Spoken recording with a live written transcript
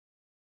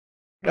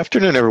Good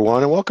afternoon,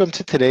 everyone, and welcome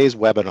to today's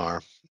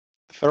webinar,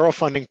 Federal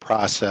Funding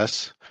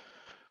Process,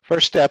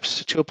 First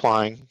Steps to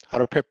Applying, How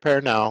to Prepare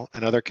Now,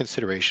 and Other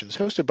Considerations,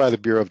 hosted by the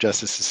Bureau of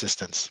Justice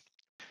Assistance.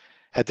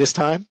 At this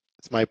time,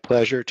 it's my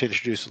pleasure to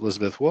introduce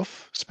Elizabeth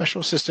Wolf,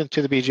 Special Assistant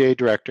to the BJA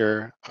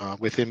Director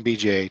within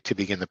BJA, to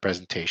begin the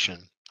presentation.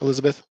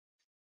 Elizabeth,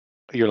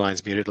 your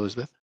line's muted,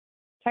 Elizabeth.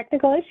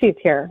 Technical issues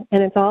here,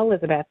 and it's all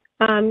Elizabeth.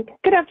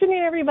 Good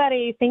afternoon,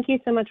 everybody. Thank you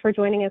so much for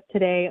joining us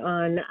today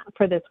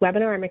for this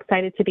webinar. I'm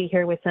excited to be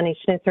here with Sunny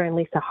Schnitzer and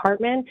Lisa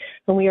Hartman,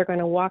 and we are going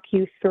to walk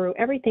you through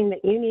everything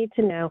that you need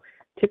to know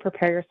to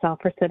prepare yourself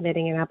for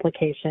submitting an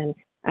application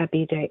at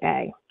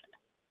BJA.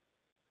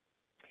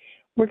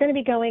 We're going to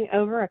be going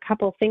over a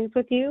couple things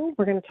with you.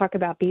 We're going to talk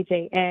about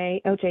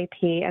BJA,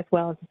 OJP, as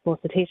well as the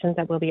solicitations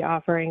that we'll be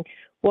offering.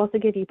 We'll also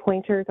give you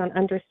pointers on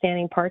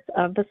understanding parts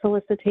of the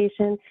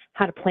solicitation,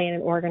 how to plan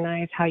and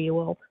organize, how you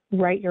will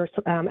write your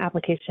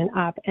application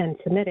up and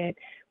submit it.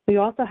 We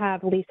also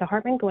have Lisa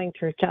Hartman going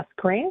through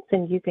JustGrants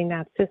and using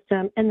that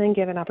system, and then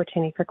give an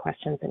opportunity for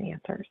questions and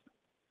answers.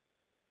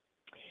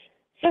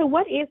 So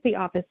what is the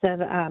Office of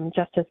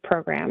Justice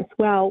Programs?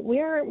 Well,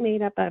 we're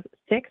made up of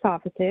 6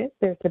 offices.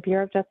 There's the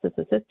Bureau of Justice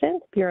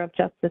Assistance, Bureau of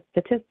Justice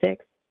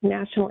Statistics,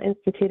 National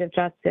Institute of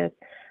Justice,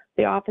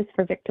 the Office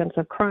for Victims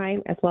of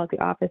Crime, as well as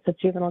the Office of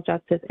Juvenile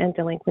Justice and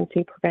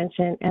Delinquency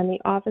Prevention, and the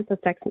Office of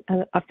Sex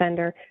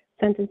Offender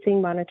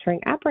Sentencing, Monitoring,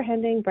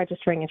 Apprehending,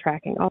 Registering, and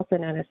Tracking, also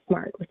known as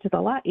SMART, which is a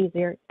lot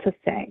easier to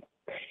say.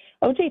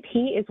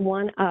 OJP is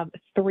one of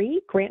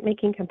 3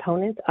 grant-making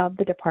components of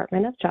the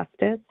Department of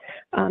Justice.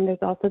 There's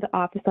also the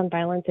Office on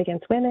Violence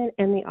Against Women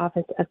and the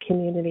Office of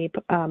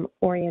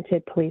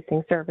Community-Oriented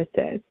Policing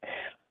Services.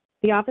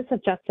 The Office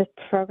of Justice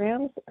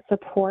Programs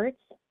supports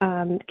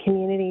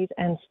communities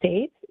and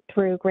states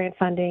through grant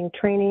funding,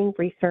 training,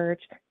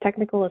 research,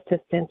 technical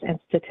assistance, and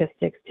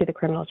statistics to the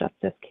criminal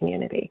justice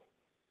community.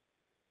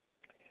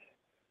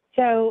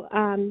 So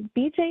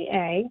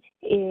BJA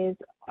is,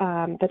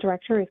 the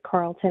director is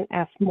Carlton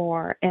F.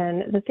 Moore,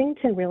 and the thing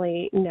to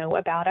really know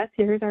about us,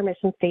 here's our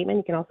mission statement,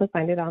 you can also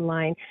find it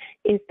online,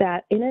 is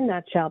that in a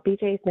nutshell,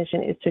 BJA's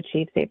mission is to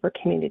achieve safer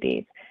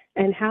communities.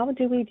 And how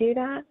do we do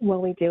that?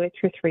 Well, we do it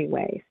through 3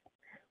 ways.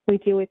 We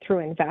do it through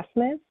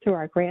investments, through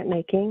our grant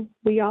making.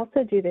 We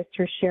also do this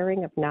through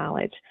sharing of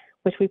knowledge,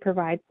 which we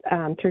provide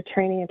through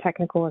training and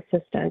technical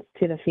assistance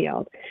to the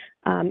field.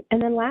 And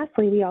then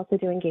lastly, we also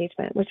do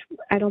engagement, which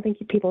I don't think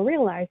people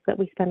realize that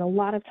we spend a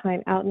lot of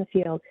time out in the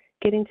field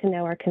getting to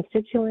know our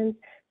constituents,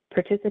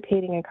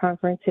 participating in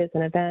conferences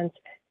and events,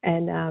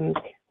 and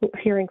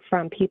hearing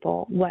from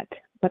people what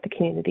the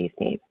communities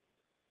need.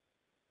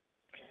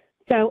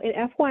 So in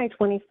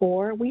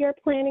FY24, we are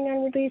planning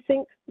on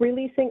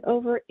releasing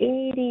over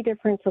 80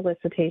 different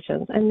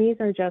solicitations, and these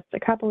are just a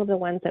couple of the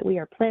ones that we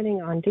are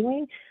planning on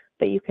doing.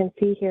 But you can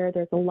see here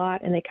there's a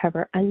lot, and they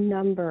cover a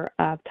number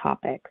of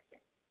topics.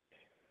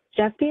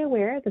 Just be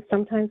aware that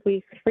sometimes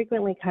we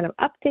frequently kind of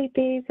update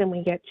these and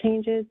we get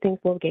changes, things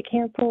will get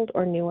canceled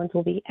or new ones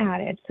will be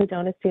added. So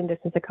don't assume this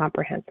is a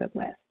comprehensive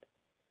list.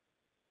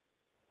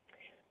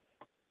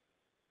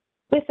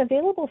 With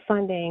available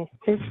funding,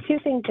 there's 2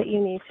 things that you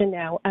need to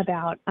know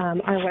about our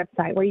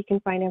website where you can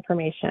find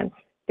information.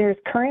 There's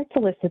current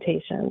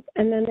solicitations,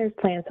 and then there's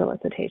planned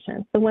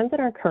solicitations. The ones that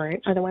are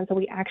current are the ones that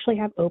we actually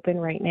have open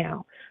right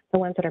now. The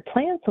ones that are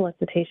planned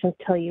solicitations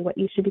tell you what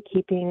you should be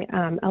keeping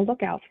a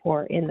lookout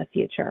for in the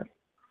future.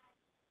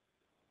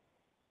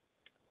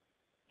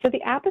 So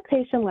the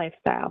application life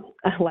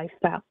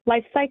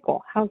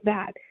cycle, how's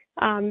that?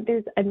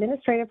 There's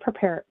administrative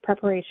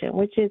preparation,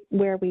 which is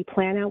where we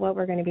plan out what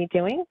we're going to be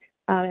doing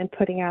and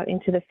putting out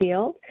into the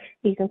field.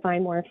 You can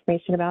find more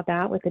information about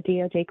that with the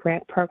DOJ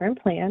Grant Program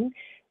Plan.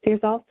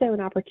 There's also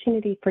an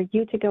opportunity for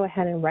you to go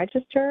ahead and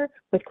register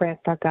with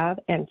Grants.gov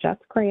and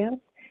JustGrants,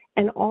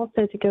 and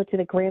also to go to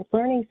the Grants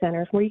Learning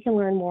Centers where you can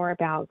learn more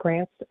about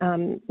grants.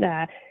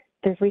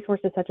 There's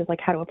resources such as like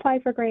how to apply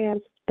for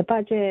grants, the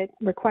budget,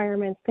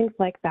 requirements, things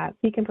like that. So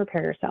you can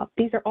prepare yourself.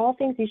 These are all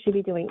things you should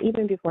be doing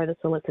even before the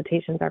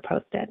solicitations are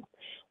posted.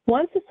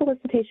 Once the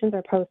solicitations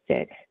are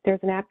posted,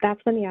 there's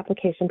that's when the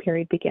application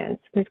period begins.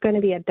 There's going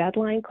to be a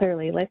deadline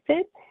clearly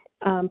listed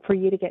for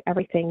you to get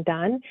everything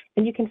done.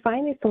 And you can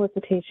find these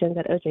solicitations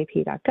at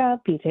ojp.gov,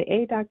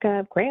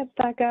 bja.gov,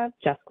 grants.gov,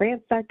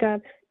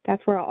 justgrants.gov.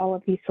 That's where all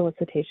of these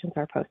solicitations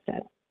are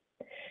posted.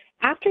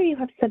 After you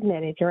have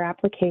submitted your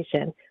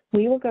application,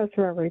 we will go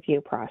through a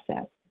review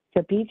process.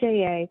 So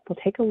BJA will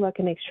take a look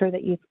and make sure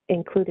that you've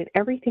included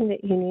everything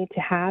that you need to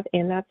have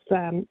in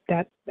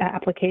that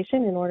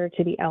application in order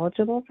to be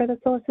eligible for the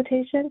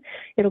solicitation.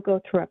 It'll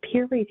go through a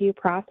peer review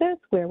process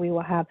where we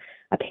will have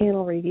a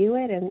panel review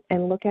it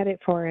and look at it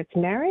for its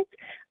merits,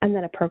 and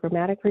then a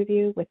programmatic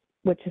review,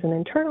 which is an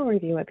internal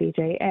review at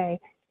BJA,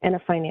 and a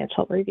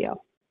financial review.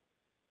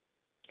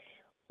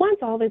 Once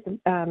all this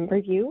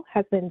review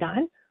has been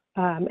done,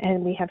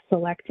 and we have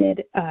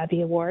selected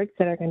the awards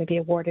that are going to be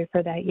awarded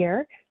for that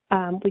year,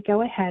 we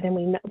go ahead and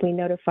we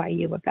notify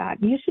you of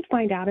that. You should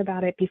find out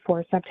about it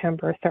before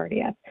September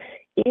 30th.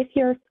 If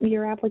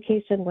your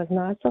application was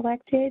not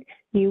selected,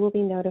 you will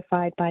be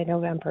notified by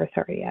November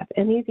 30th.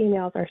 And these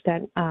emails are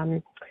sent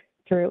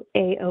through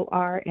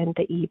AOR and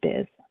the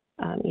eBiz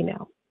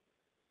email.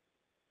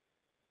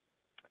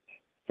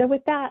 So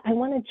with that, I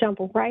want to jump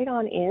right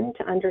on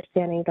into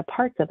understanding the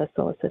parts of a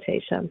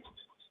solicitation.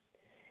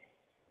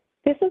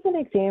 This is an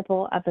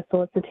example of a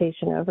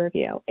solicitation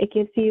overview. It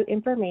gives you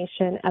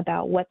information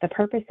about what the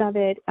purpose of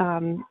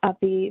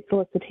the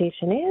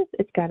solicitation is.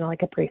 It's got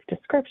like a brief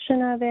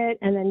description of it,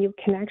 and then you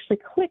can actually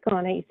click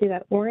on it. You see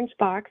that orange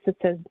box that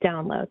says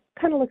download.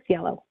 Kind of looks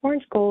yellow,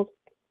 orange, gold,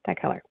 that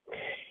color.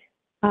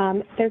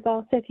 There's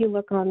also, if you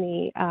look on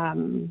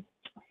the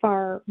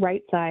far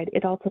right side,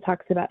 it also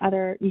talks about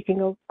you can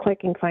go click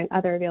and find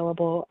other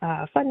available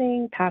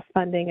funding, past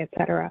funding, et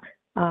cetera.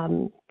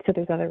 So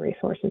there's other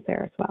resources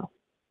there as well.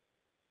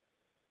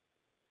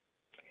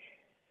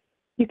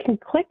 You can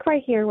click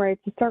right here where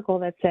it's a circle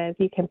that says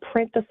you can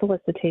print the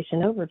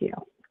solicitation overview,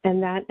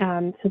 and that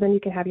so then you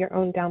can have your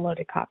own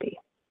downloaded copy.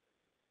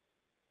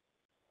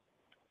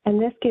 And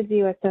this gives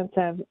you a sense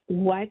of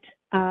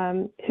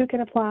who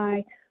can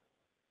apply,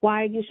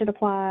 why you should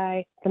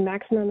apply, the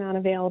maximum amount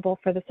available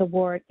for this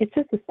award. It's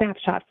just a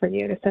snapshot for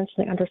you to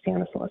essentially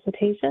understand the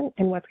solicitation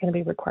and what's going to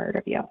be required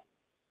of you.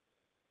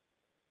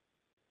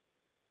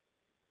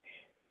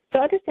 So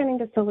understanding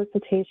the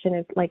solicitation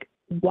is like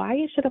why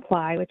you should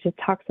apply, which it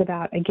talks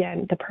about,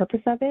 again, the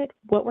purpose of it,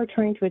 what we're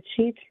trying to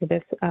achieve through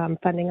this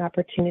funding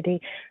opportunity.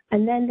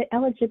 And then the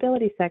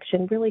eligibility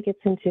section really gets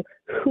into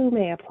who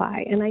may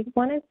apply. And I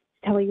want to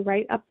tell you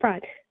right up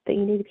front that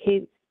you need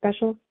to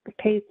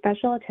pay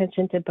special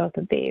attention to both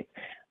of these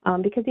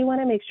because you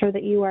want to make sure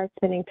that you are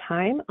spending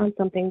time on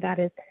something that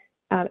is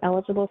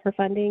eligible for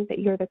funding, that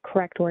you're the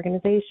correct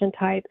organization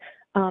type,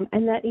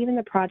 and that even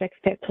the project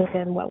fits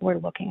within what we're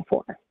looking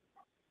for.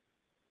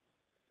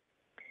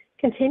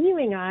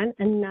 Continuing on,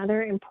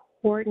 another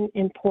important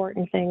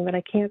thing that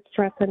I can't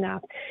stress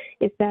enough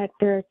is that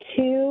there are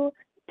two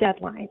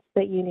deadlines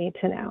that you need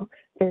to know.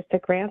 There's the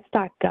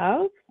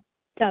Grants.gov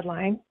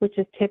deadline, which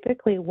is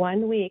typically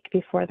 1 week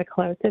before the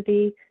close of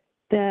the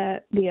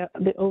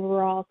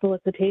overall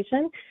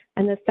solicitation,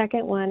 and the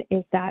second one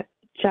is that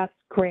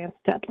JustGrants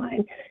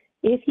deadline.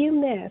 If you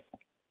miss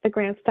the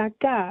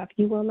Grants.gov,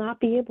 you will not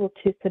be able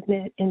to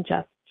submit in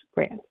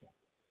JustGrants.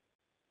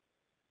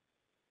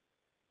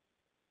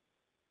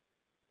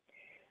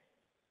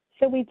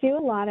 So we do a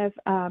lot of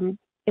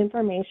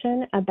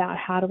information about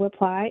how to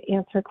apply,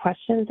 answer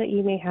questions that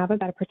you may have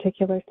about a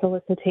particular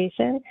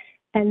solicitation,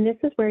 and this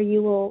is where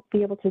you will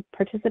be able to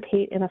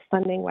participate in a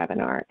funding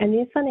webinar. And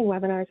these funding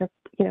webinars are,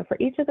 for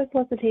each of the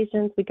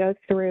solicitations, we go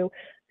through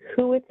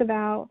who it's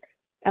about,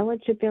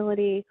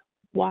 eligibility,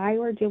 why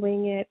we're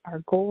doing it,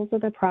 our goals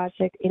of the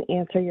project, and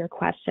answer your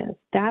questions.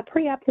 That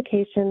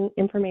pre-application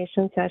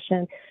information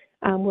session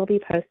will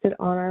be posted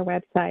on our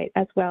website,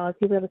 as well as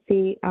you'll be able to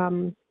see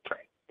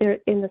there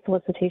in the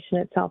solicitation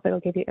itself. It'll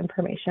give you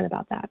information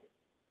about that.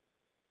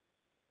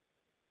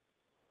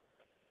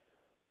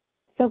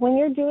 So when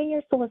you're doing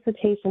your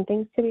solicitation,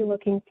 things to be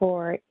looking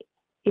for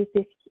is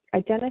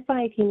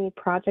identify if you need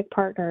project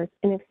partners,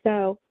 and if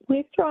so,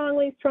 we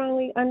strongly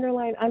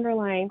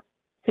underline,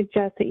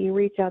 suggest that you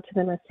reach out to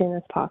them as soon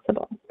as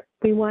possible.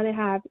 We want to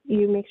have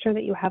you make sure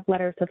that you have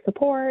letters of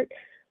support.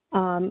 We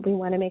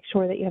want to make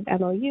sure that you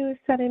have MOUs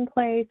set in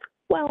place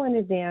well in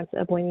advance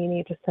of when you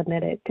need to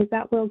submit it, because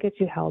that will get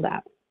you held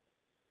up.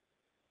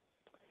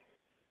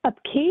 A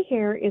key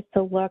here is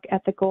to look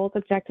at the goals,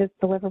 objectives,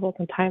 deliverables,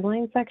 and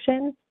timeline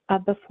section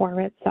of the form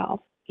itself.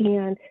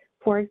 And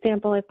for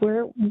example, if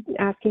we're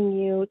asking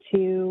you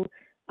to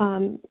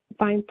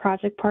find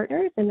project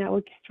partners and that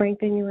would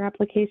strengthen your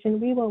application,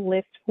 we will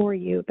list for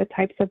you the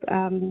types of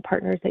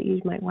partners that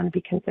you might want to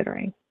be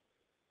considering.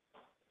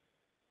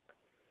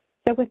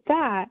 So with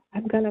that,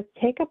 I'm going to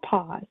take a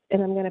pause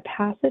and I'm going to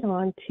pass it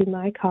on to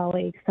my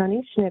colleague,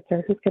 Sunny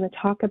Schnitzer, who's going to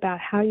talk about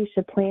how you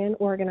should plan,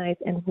 organize,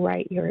 and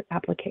write your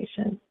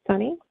application.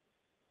 Sunny?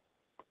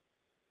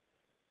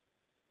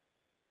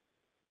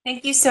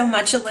 Thank you so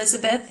much,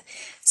 Elizabeth.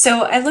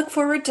 So I look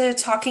forward to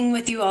talking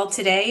with you all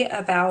today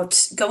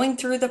about going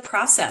through the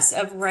process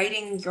of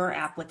writing your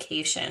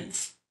application.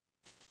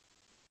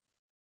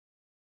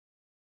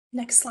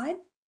 Next slide.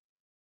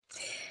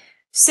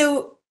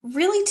 So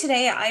really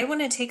today, I want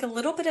to take a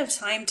little bit of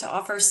time to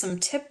offer some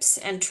tips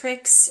and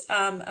tricks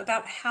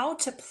about how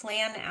to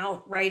plan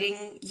out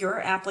writing your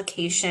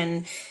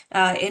application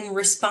in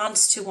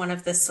response to one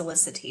of the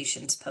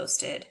solicitations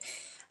posted.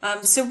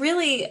 So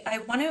really, I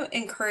want to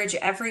encourage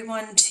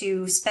everyone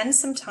to spend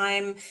some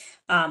time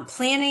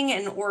planning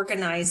and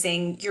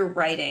organizing your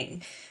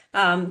writing.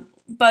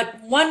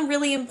 But one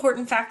really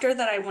important factor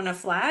that I want to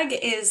flag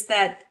is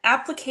that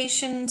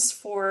applications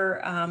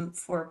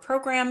for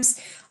programs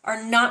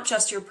are not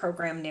just your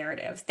program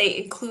narrative. They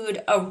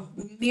include a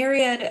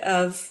myriad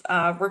of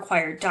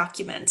required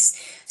documents.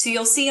 So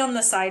you'll see on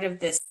the side of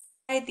this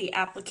slide the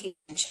application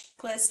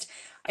checklist,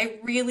 I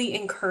really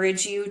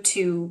encourage you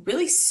to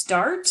really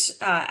start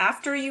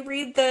after you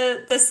read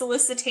the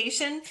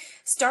solicitation.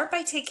 Start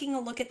by taking a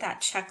look at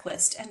that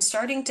checklist and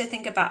starting to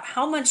think about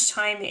how much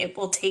time it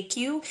will take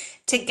you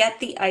to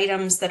get the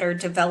items that are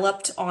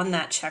developed on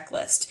that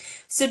checklist.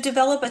 So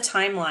develop a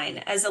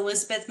timeline. As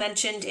Elizabeth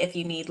mentioned, if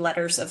you need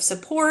letters of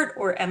support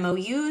or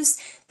MOUs,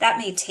 that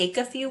may take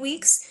a few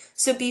weeks.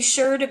 So be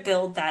sure to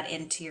build that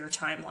into your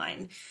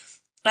timeline.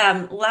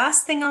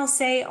 Last thing I'll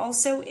say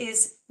also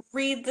is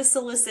read the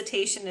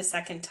solicitation a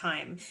second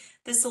time.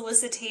 The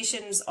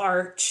solicitations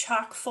are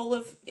chock full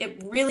of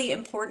really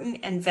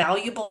important and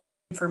valuable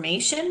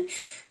information.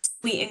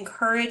 We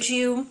encourage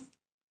you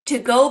to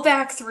go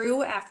back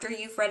through after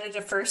you've read it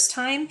a first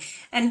time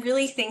and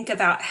really think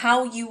about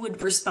how you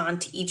would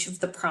respond to each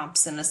of the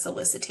prompts in a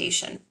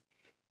solicitation.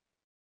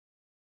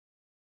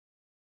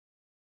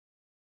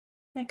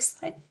 Next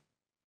slide.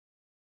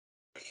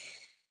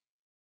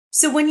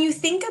 So when you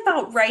think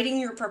about writing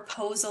your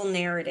proposal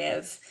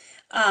narrative,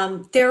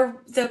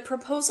 the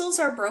proposals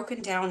are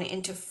broken down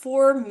into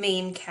 4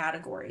 main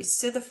categories.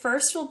 So the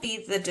first will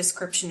be the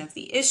description of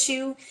the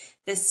issue.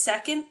 The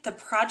second, the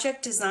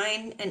project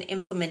design and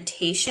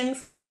implementation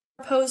for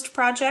the proposed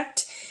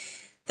project.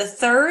 The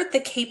third, the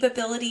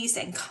capabilities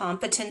and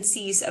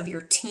competencies of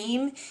your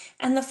team.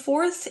 And the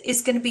fourth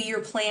is going to be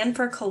your plan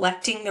for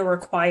collecting the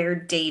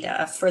required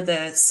data for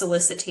the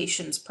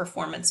solicitation's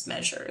performance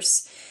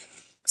measures.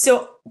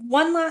 So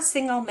one last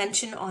thing I'll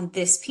mention on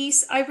this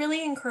piece, I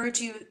really encourage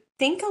you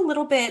think a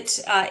little bit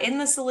in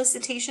the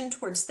solicitation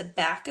towards the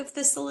back of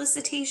the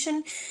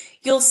solicitation.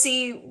 You'll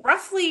see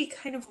roughly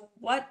kind of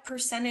what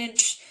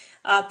percentage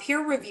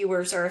peer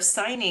reviewers are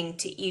assigning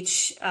to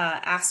each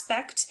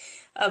aspect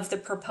of the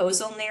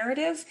proposal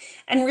narrative,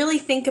 and really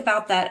think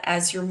about that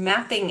as you're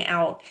mapping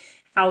out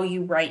how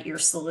you write your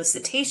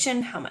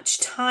solicitation, how much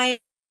time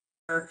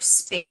or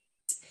space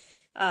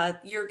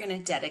you're going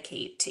to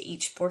dedicate to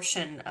each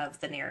portion of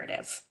the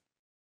narrative.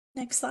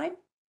 Next slide.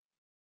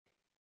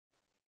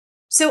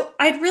 So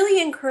I'd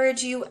really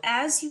encourage you,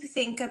 as you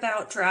think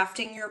about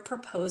drafting your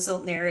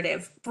proposal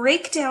narrative,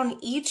 break down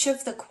each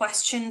of the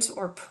questions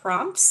or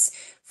prompts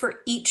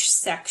for each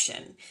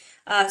section.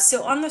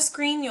 So on the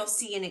screen, you'll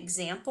see an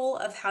example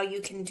of how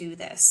you can do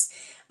this.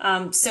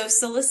 So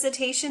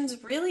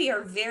solicitations really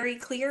are very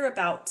clear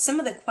about some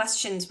of the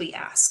questions we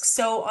ask.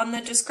 So on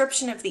the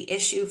description of the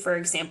issue, for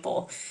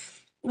example,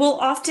 we'll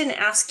often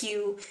ask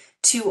you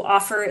to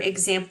offer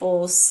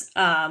examples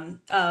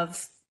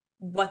of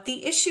what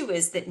the issue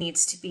is that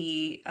needs to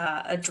be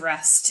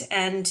addressed,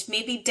 and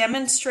maybe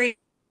demonstrate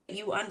that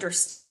you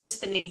understand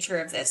the nature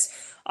of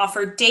this.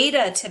 Offer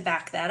data to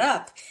back that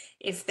up.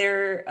 If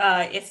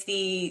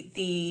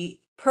the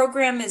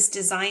program is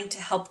designed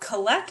to help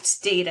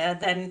collect data,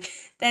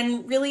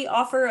 then really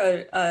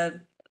offer a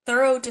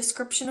thorough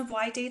description of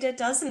why data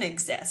doesn't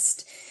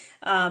exist.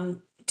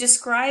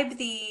 Describe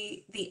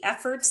the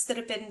efforts that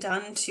have been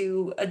done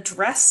to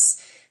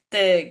address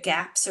the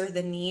gaps or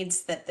the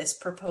needs that this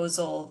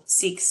proposal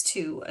seeks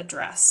to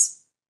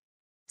address.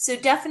 So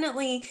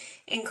definitely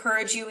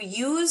encourage you,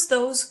 use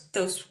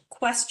those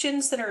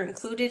questions that are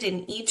included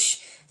in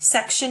each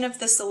section of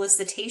the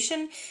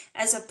solicitation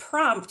as a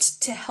prompt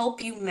to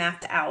help you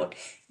map out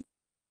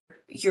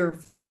your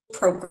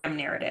program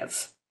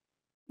narrative.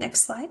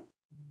 Next slide.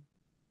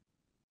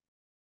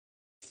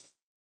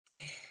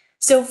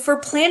 So for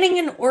planning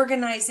and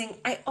organizing,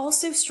 I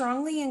also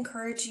strongly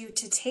encourage you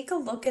to take a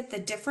look at the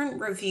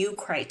different review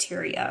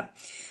criteria.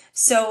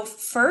 So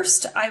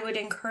first, I would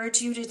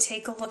encourage you to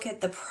take a look at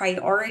the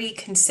priority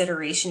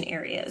consideration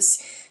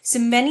areas. So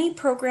many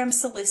program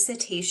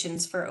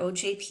solicitations for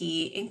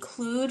OJP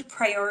include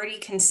priority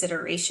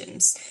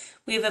considerations.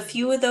 We have a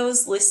few of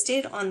those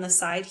listed on the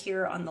side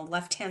here on the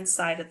left-hand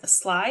side of the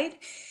slide.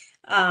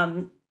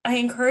 I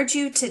encourage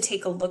you to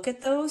take a look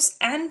at those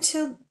and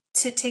to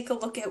take a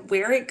look at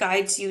where it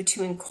guides you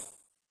to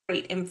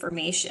incorporate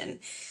information.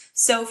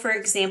 So for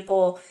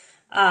example,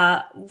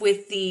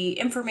 with the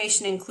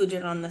information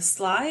included on the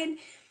slide,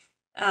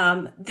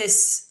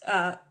 this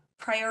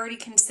priority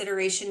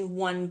consideration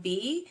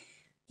 1B,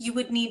 you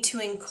would need to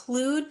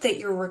include that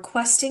you're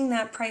requesting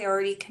that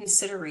priority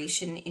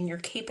consideration in your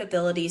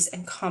capabilities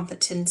and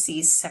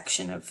competencies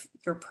section of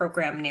your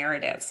program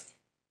narrative.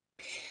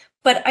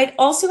 But I'd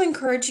also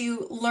encourage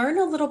you, learn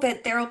a little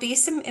bit. There will be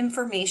some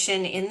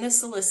information in the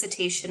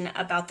solicitation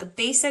about the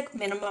basic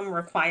minimum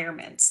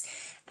requirements.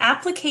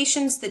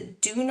 Applications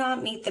that do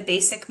not meet the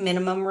basic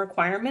minimum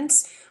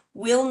requirements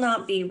will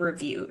not be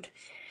reviewed.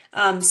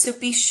 So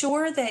be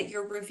sure that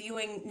you're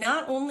reviewing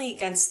not only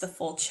against the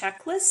full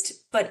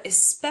checklist, but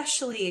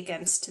especially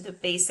against the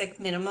basic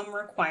minimum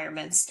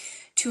requirements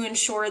to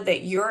ensure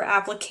that your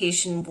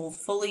application will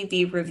fully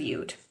be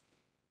reviewed.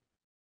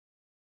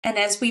 And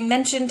as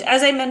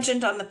I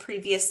mentioned on the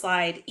previous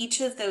slide,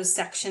 each of those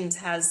sections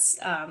has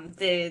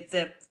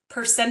the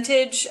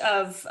percentage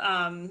of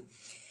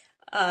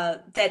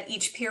that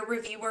each peer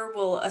reviewer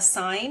will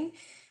assign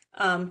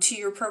to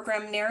your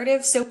program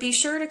narrative. So be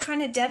sure to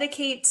kind of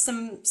dedicate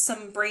some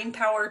brain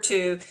power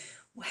to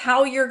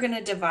how you're going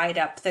to divide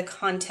up the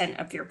content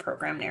of your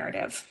program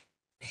narrative.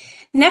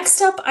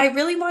 Next up, I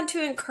really want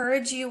to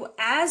encourage you,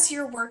 as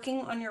you're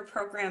working on your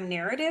program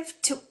narrative,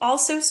 to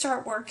also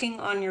start working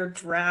on your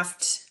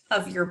draft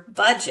of your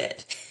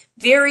budget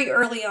very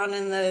early on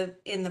in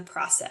the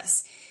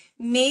process.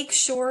 Make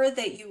sure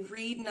that you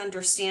read and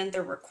understand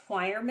the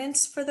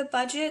requirements for the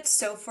budget.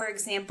 So for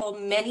example,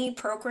 many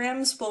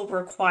programs will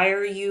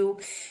require you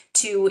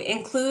to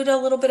include a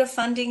little bit of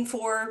funding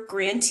for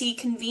grantee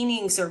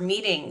convenings or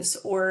meetings,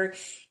 or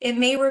it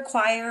may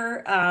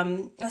require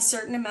a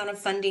certain amount of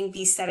funding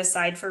be set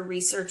aside for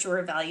research or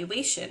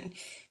evaluation.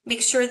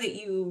 Make sure that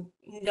you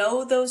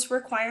know those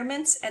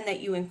requirements and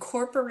that you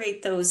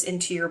incorporate those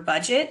into your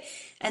budget,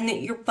 and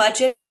that your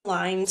budget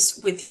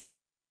aligns with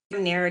your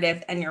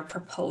narrative and your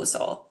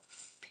proposal.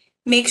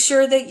 Make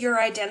sure that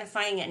you're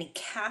identifying any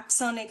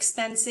caps on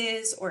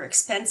expenses or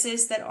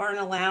expenses that aren't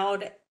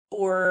allowed,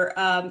 or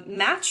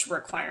match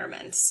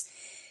requirements.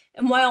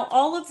 And while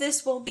all of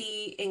this will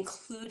be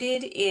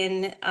included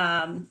in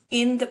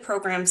the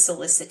program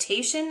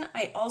solicitation,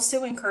 I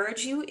also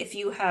encourage you, if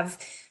you have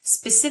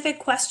specific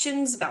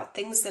questions about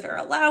things that are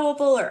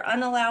allowable or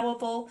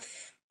unallowable,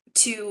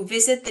 to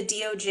visit the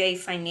DOJ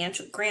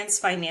Grants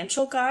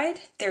Financial Guide.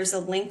 There's a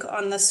link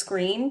on the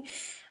screen,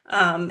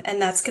 and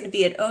that's going to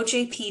be at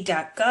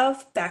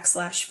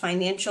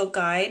ojp.gov/financial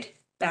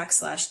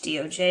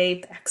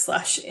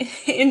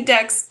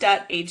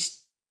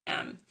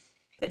guide/DOJ/index.htm.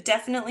 But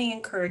definitely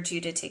encourage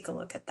you to take a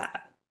look at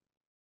that.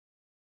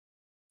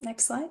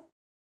 Next slide.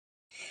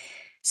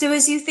 So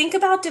as you think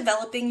about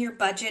developing your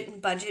budget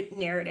and budget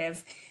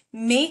narrative,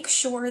 make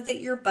sure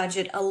that your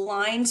budget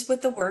aligns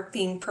with the work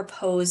being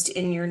proposed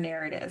in your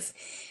narrative.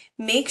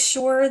 Make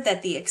sure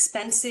that the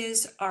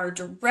expenses are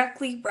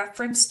directly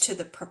referenced to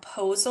the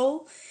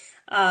proposal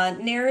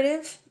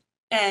narrative,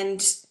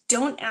 and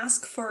don't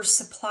ask for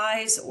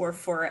supplies or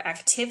for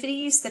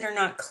activities that are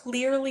not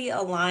clearly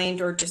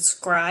aligned or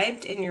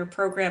described in your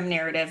program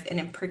narrative, and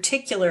in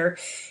particular,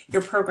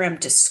 your program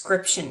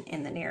description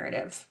in the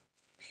narrative.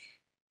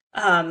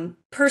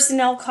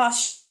 Personnel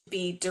costs should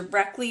be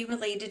directly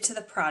related to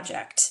the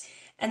project.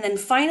 And then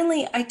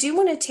finally, I do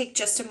want to take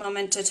just a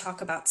moment to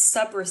talk about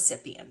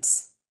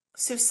subrecipients.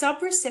 So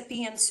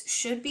subrecipients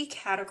should be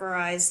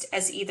categorized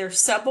as either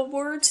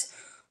subawards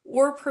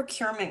or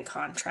procurement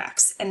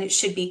contracts, and it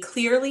should be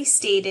clearly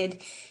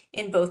stated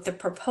in both the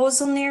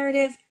proposal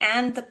narrative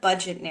and the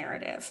budget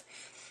narrative.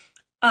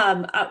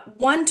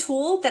 One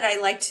tool that I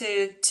like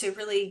to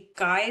really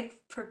guide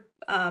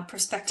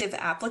prospective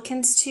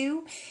applicants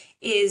to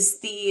is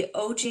the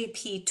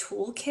OJP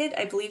toolkit.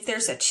 I believe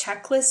there's a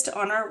checklist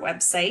on our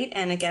website,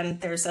 and again,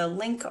 there's a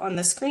link on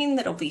the screen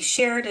that'll be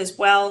shared as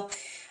well.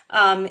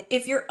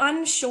 If you're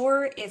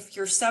unsure if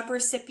your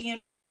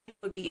subrecipient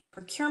would be a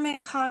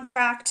procurement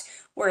contract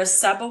or a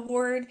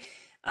subaward,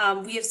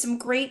 we have some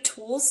great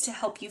tools to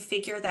help you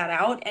figure that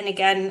out. And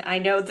again, I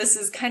know this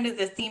is kind of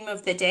the theme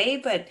of the day,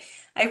 but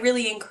I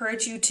really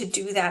encourage you to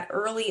do that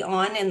early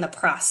on in the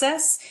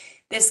process.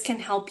 This can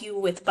help you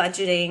with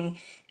budgeting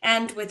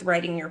and with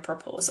writing your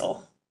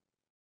proposal.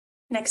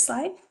 Next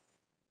slide.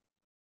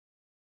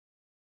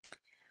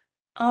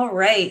 All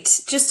right,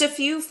 just a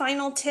few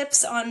final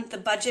tips on the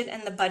budget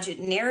and the budget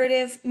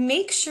narrative.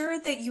 Make sure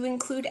that you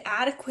include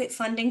adequate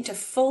funding to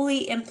fully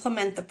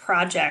implement the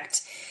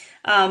project,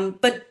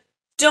 but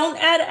don't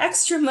add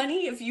extra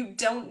money if you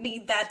don't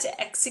need that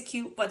to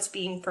execute what's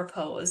being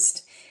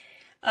proposed.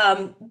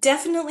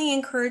 Definitely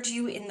encourage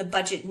you in the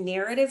budget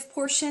narrative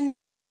portion.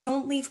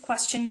 Don't leave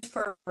questions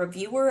for a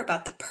reviewer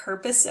about the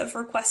purpose of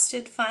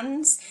requested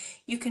funds.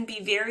 You can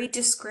be very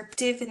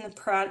descriptive in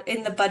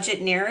the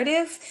budget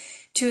narrative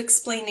to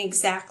explain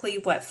exactly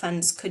what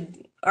funds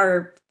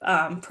are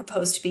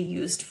proposed to be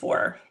used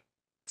for.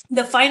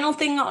 The final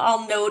thing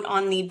I'll note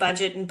on the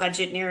budget and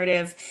budget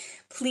narrative,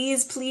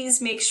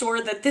 please make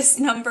sure that this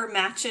number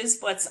matches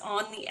what's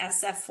on the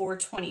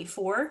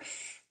SF-424.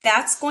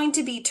 That's going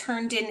to be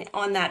turned in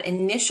on that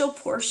initial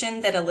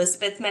portion that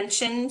Elizabeth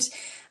mentioned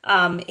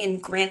in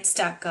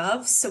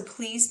Grants.gov. So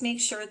please make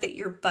sure that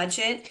your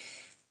budget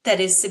that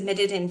is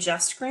submitted in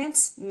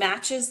JustGrants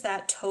matches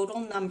that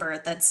total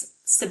number that's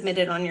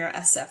submitted on your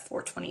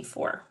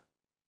SF-424.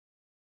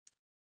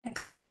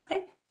 Okay.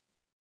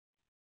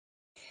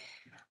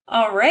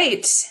 All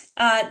right,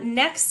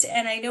 next,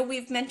 and I know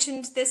we've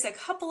mentioned this a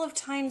couple of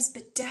times,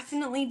 but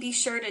definitely be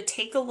sure to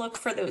take a look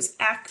for those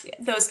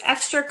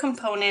extra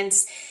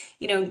components,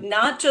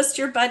 not just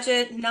your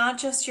budget, not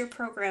just your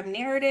program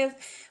narrative,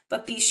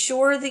 but be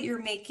sure that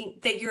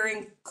you're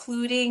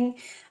including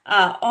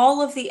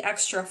all of the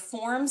extra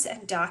forms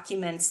and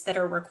documents that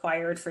are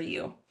required for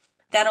you.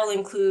 That'll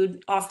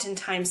include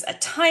oftentimes a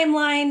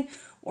timeline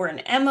or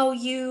an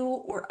MOU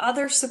or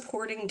other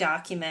supporting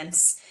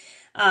documents.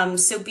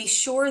 So be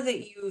sure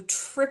that you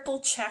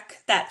triple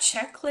check that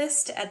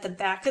checklist at the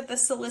back of the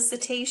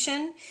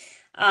solicitation,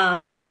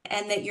 and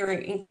that you're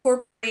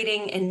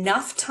incorporating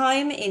enough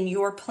time in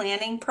your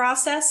planning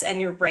process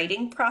and your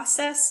writing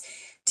process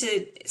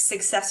to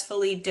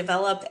successfully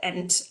develop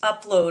and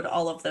upload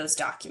all of those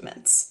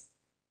documents.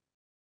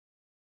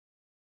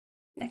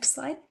 Next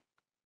slide.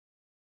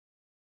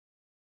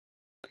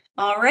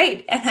 All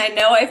right, and I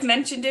know I've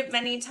mentioned it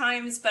many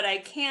times, but I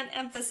can't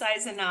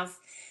emphasize enough.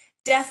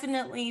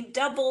 Definitely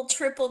double,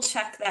 triple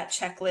check that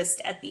checklist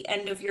at the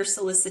end of your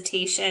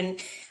solicitation.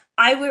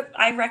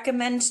 I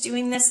recommend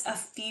doing this a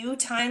few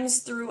times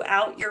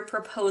throughout your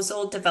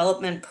proposal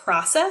development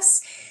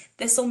process.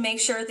 This will make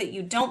sure that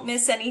you don't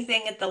miss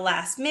anything at the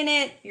last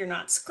minute. You're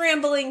not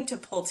scrambling to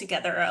pull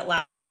together a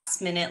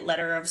last-minute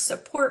letter of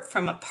support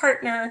from a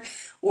partner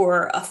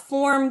or a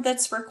form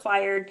that's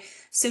required.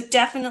 So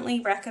definitely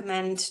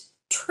recommend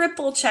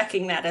triple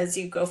checking that as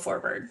you go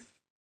forward.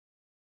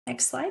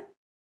 Next slide.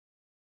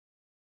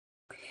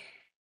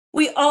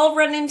 We all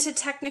run into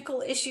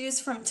technical issues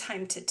from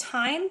time to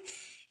time.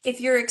 If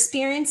you're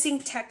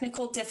experiencing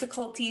technical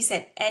difficulties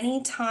at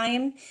any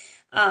time,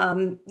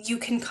 you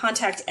can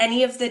contact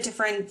any of the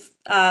different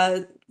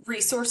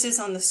resources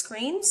on the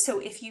screen. So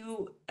if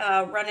you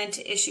run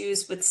into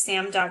issues with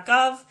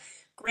SAM.gov,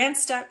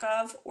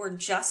 Grants.gov, or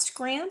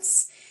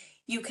JustGrants,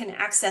 you can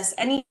access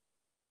any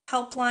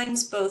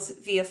helplines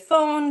both via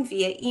phone,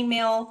 via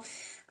email,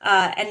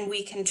 and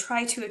we can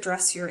try to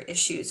address your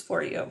issues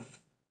for you.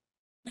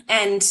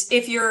 And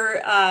if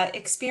you're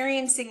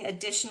experiencing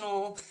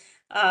additional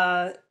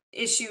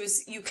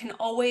issues, you can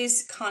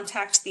always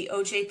contact the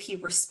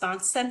OJP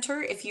Response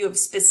Center if you have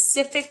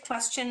specific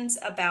questions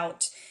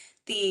about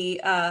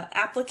the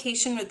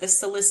application or the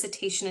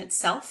solicitation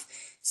itself.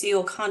 So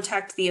you'll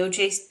contact the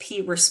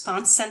OJP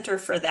Response Center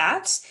for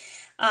that.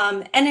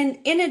 And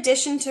in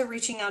addition to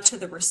reaching out to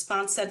the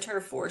Response Center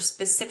for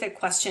specific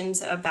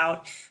questions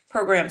about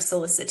program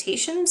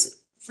solicitations,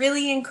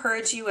 really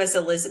encourage you, as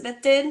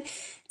Elizabeth did,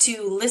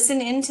 to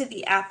listen into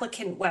the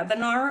applicant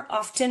webinar.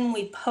 Often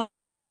we post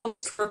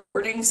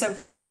recordings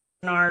of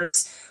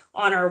webinars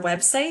on our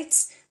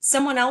websites.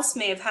 Someone else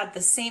may have had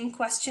the same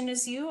question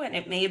as you and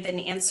it may have been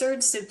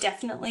answered, so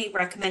definitely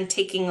recommend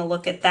taking a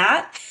look at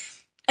that.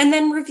 And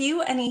then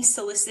review any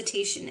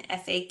solicitation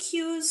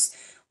FAQs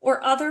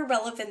or other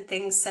relevant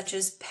things such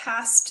as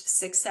past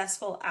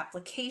successful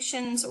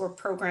applications or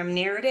program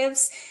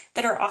narratives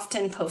that are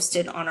often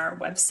posted on our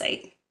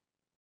website.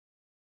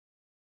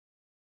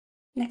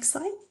 Next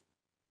slide.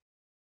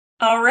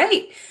 All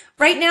right.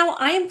 Right now,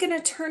 I am going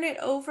to turn it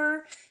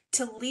over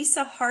to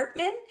Lisa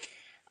Hartman,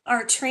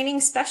 our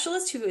training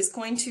specialist, who is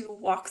going to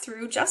walk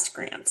through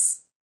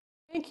JustGrants.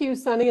 Thank you,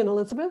 Sunny and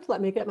Elizabeth. Let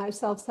me get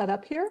myself set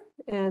up here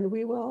and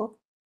we will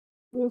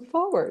move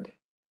forward.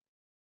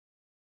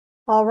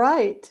 All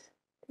right.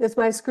 Is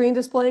my screen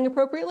displaying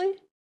appropriately?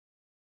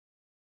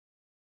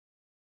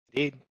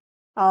 Indeed.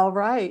 All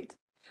right.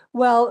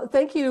 Well,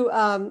 thank you.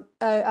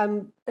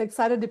 I'm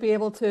excited to be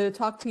able to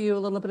talk to you a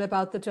little bit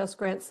about the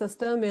JustGrants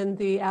system in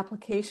the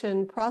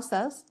application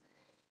process.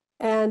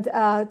 And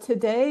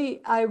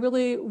today, I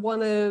really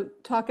want to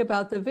talk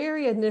about the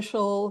very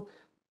initial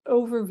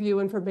overview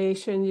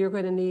information you're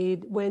going to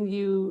need when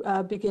you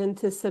begin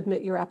to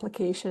submit your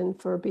application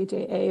for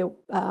BJA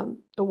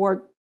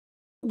award.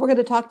 We're going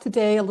to talk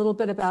today a little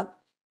bit about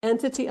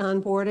entity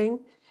onboarding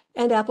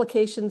and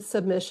application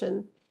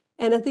submission.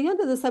 And at the end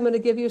of this, I'm going to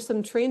give you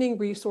some training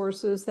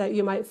resources that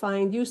you might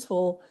find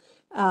useful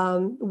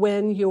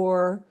when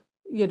you're,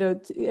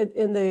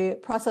 in the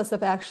process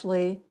of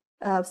actually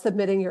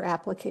submitting your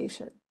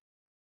application.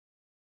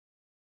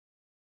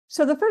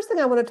 So the first thing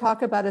I want to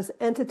talk about is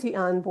entity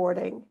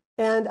onboarding.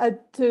 And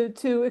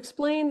to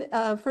explain,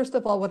 first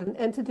of all, what an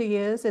entity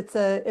is, it's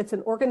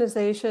an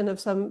organization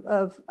of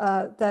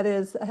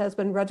has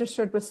been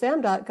registered with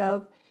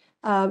SAM.gov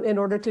in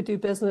order to do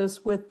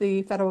business with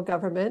the federal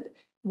government.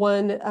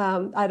 One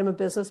item of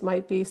business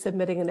might be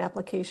submitting an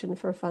application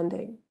for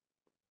funding.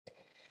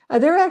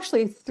 There are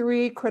actually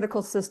three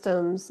critical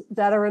systems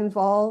that are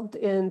involved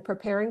in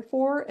preparing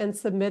for and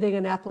submitting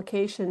an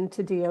application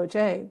to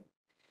DOJ.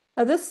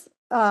 Now, this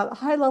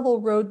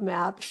high-level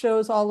roadmap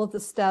shows all of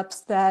the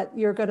steps that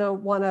you're going to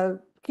want to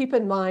keep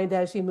in mind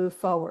as you move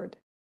forward.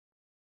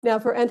 Now,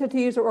 for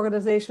entities or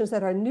organizations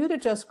that are new to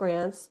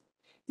JustGrants,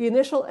 the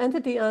initial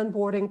entity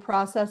onboarding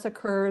process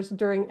occurs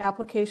during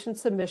application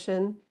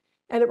submission,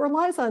 and it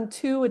relies on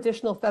two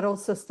additional federal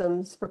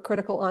systems for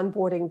critical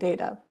onboarding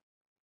data.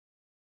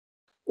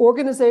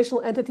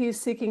 Organizational entities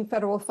seeking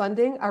federal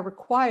funding are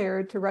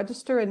required to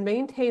register and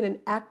maintain an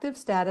active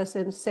status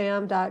in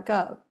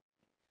SAM.gov.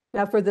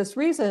 Now, for this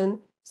reason,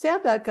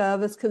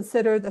 SAM.gov is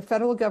considered the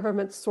federal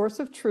government's source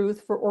of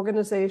truth for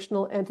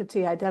organizational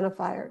entity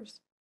identifiers.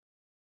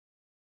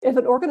 If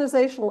an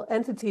organizational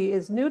entity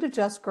is new to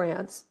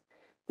JustGrants,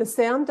 the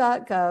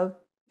SAM.gov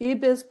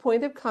eBiz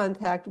point of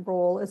contact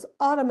role is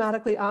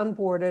automatically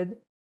onboarded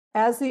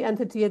as the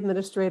entity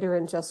administrator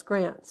in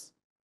JustGrants.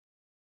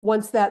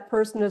 Once that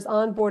person is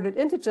onboarded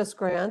into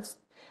JustGrants,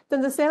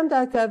 then the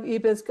SAM.gov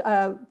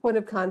eBiz point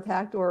of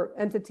contact or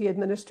entity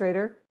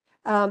administrator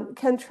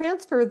can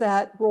transfer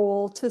that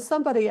role to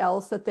somebody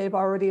else that they've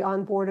already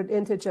onboarded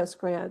into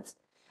JustGrants.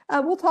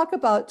 We'll talk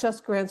about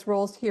JustGrants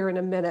roles here in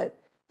a minute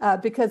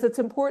because it's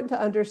important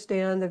to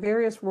understand the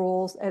various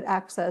roles and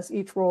access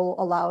each role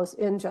allows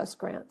in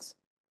JustGrants.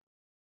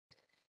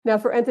 Now,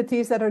 for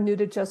entities that are new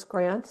to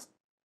JustGrants,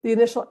 The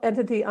initial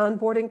entity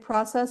onboarding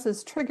process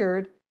is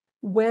triggered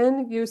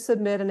when you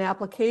submit an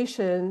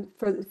application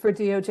for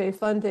DOJ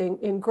funding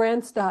in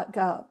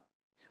Grants.gov,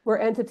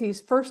 where entities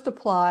first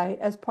apply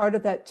as part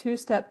of that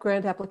two-step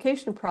grant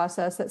application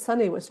process that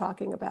Sunny was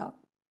talking about.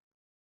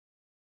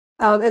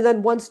 And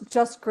then once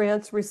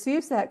JustGrants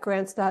receives that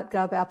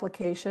Grants.gov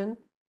application,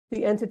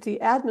 the entity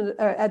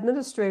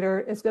administrator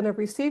is going to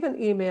receive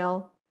an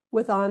email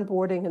with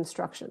onboarding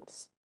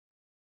instructions.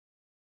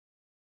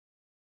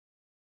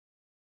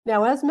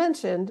 Now, as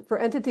mentioned, for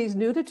entities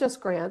new to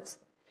JustGrants,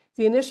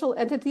 the initial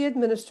entity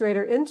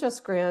administrator in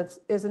JustGrants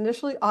is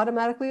initially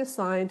automatically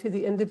assigned to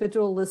the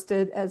individual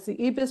listed as the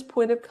EBIS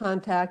point of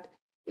contact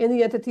in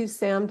the entity's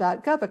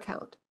SAM.gov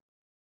account.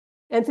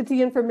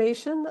 Entity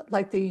information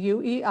like the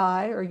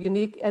UEI, or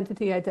Unique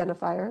Entity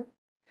Identifier,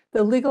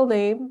 the legal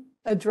name,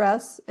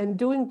 address, and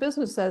doing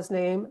business as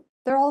name,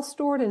 they're all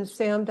stored in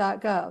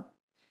SAM.gov.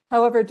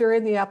 However,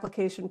 during the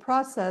application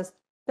process,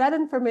 that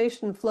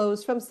information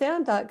flows from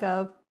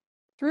SAM.gov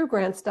through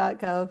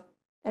Grants.gov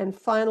and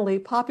finally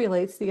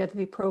populates the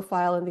entity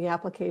profile in the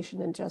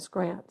application in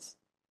JustGrants.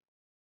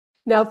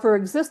 Now, for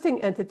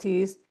existing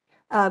entities,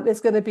 it's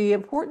going to be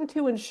important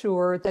to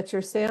ensure that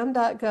your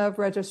SAM.gov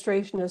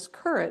registration is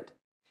current,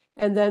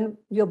 and then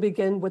you'll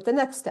begin with the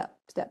next step,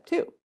 step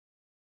 2.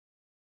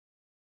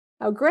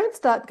 Now,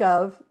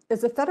 Grants.gov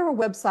is a federal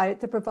website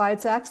that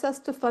provides access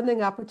to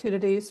funding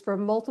opportunities for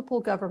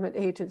multiple government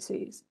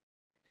agencies.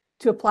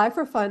 To apply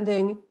for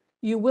funding,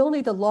 you will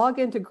need to log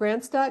into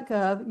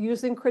Grants.gov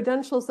using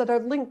credentials that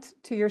are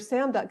linked to your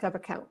SAM.gov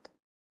account.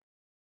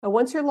 Now,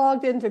 once you're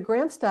logged into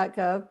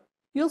Grants.gov,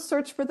 you'll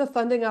search for the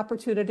funding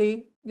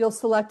opportunity. You'll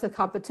select a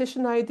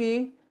competition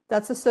ID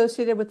that's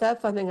associated with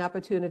that funding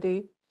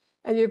opportunity,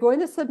 and you're going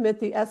to submit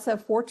the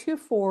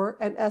SF-424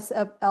 and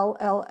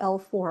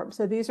SF-LLL forms.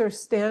 So these are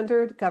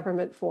standard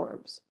government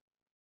forms.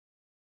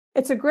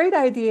 It's a great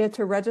idea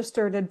to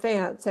register in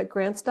advance at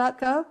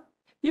Grants.gov.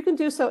 You can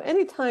do so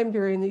anytime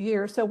during the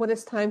year, so when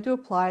it's time to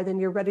apply, then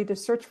you're ready to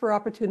search for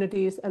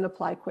opportunities and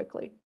apply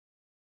quickly.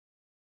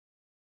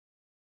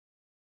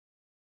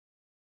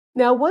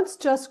 Now, once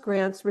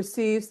JustGrants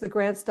receives the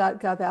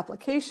Grants.gov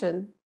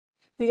application,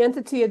 the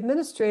entity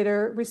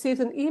administrator receives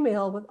an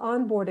email with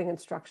onboarding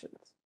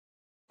instructions.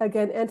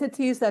 Again,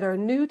 entities that are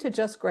new to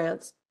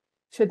JustGrants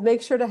should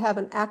make sure to have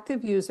an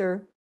active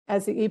user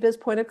as the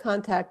EBIS point of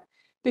contact,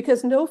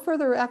 because no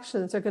further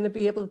actions are going to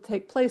be able to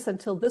take place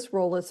until this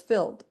role is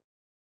filled.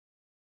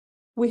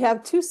 We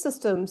have two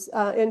systems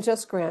in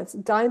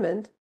JustGrants,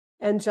 Diamond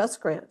and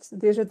JustGrants.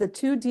 These are the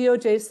two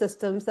DOJ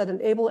systems that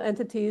enable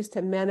entities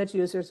to manage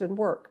users and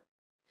work.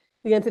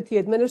 The entity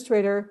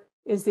administrator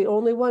is the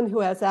only one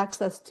who has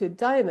access to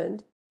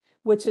Diamond,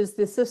 which is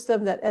the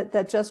system that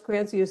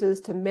JustGrants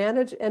uses to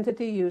manage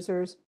entity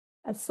users,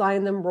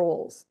 assign them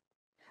roles.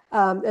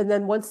 And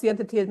then once the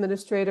entity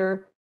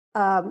administrator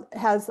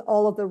has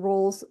all of the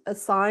roles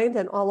assigned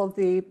and all of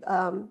the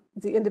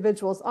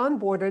individuals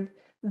onboarded,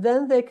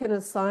 then they can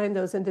assign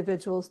those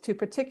individuals to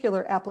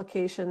particular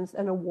applications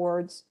and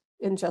awards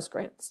in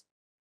JustGrants.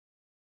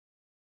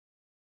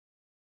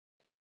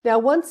 Now,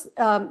 once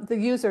the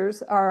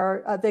users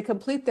they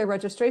complete their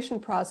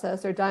registration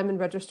process, their Diamond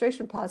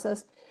registration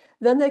process,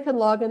 then they can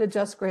log into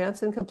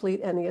JustGrants and complete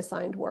any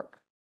assigned work.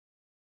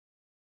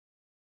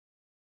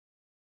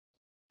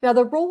 Now,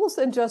 the roles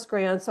in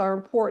JustGrants are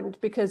important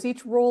because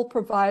each role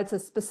provides a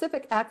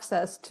specific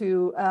access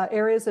to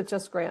areas of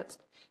JustGrants.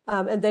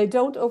 And they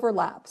don't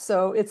overlap.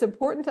 So it's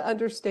important to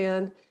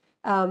understand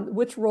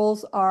which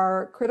roles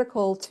are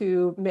critical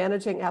to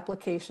managing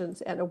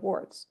applications and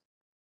awards.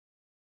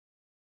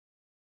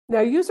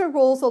 Now, user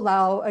roles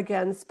allow,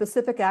 again,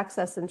 specific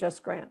access in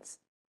JustGrants.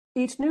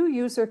 Each new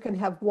user can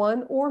have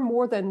one or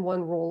more than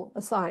one role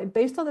assigned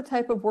based on the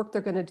type of work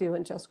they're going to do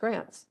in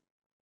JustGrants.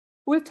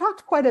 We've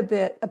talked quite a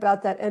bit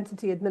about that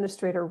entity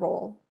administrator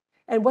role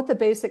and what the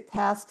basic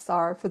tasks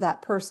are for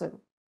that person.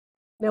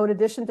 Now, in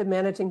addition to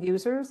managing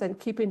users and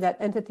keeping that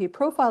entity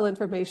profile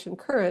information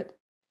current,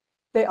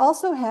 they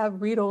also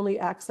have read-only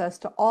access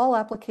to all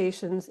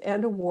applications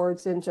and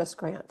awards in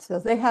JustGrants. So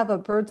they have a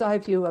bird's eye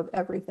view of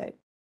everything.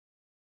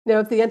 Now,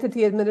 if the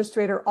entity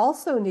administrator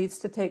also needs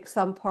to take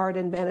some part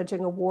in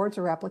managing awards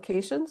or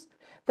applications,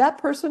 that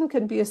person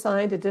can be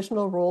assigned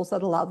additional roles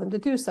that allow them to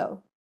do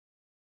so.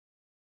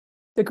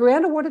 The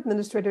Grant Award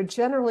Administrator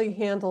generally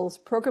handles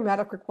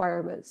programmatic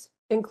requirements,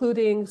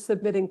 including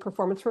submitting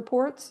performance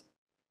reports,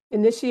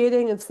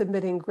 initiating and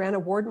submitting grant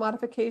award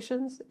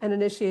modifications, and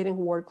initiating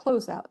award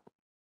closeout.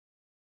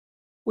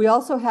 We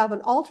also have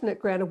an alternate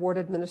Grant Award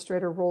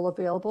Administrator role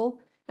available,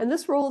 and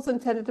this role is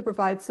intended to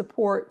provide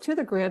support to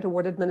the Grant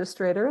Award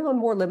Administrator in a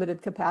more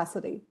limited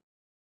capacity.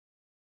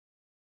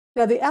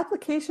 Now, the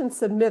application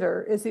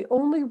submitter is the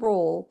only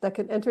role that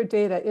can enter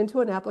data into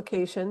an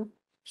application,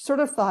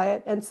 certify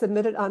it, and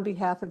submit it on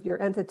behalf of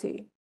your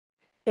entity.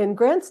 In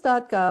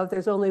Grants.gov,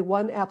 there's only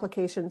one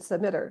application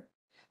submitter.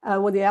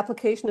 When the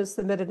application is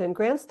submitted in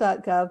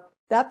Grants.gov,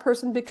 that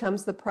person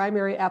becomes the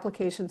primary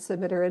application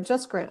submitter in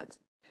JustGrants.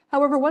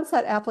 However, once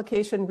that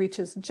application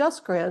reaches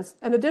JustGrants,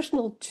 an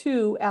additional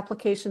 2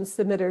 application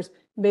submitters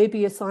may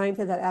be assigned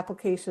to that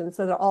application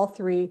so that all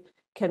 3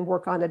 can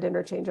work on it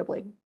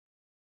interchangeably.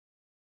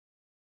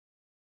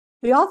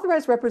 The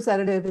authorized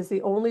representative is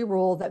the only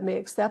role that may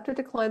accept or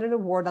decline an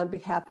award on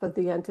behalf of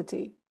the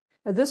entity.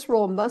 Now, this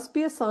role must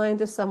be assigned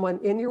to someone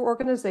in your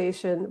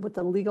organization with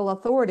the legal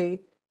authority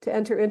to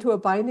enter into a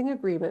binding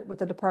agreement with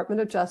the Department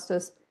of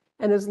Justice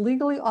and is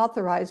legally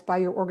authorized by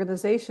your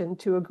organization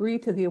to agree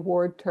to the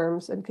award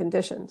terms and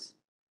conditions.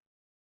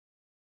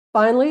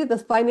 Finally, the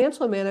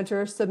financial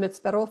manager submits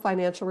federal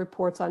financial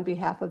reports on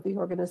behalf of the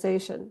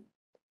organization.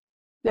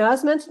 Now,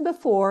 as mentioned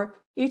before,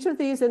 each of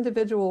these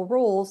individual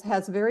roles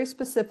has very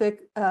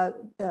specific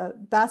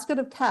basket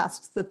of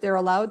tasks that they're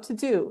allowed to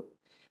do.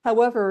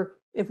 However,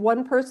 if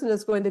one person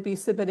is going to be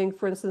submitting,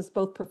 for instance,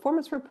 both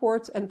performance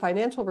reports and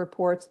financial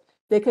reports,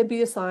 they could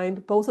be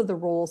assigned both of the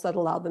roles that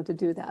allow them to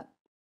do that.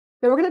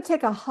 Now we're going to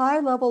take a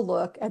high-level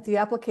look at the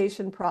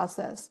application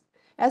process.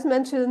 As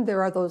mentioned,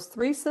 there are those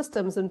 3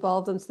 systems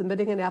involved in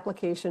submitting an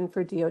application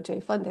for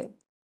DOJ funding.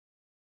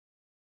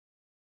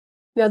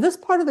 Now, this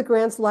part of the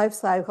grants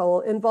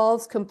lifecycle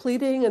involves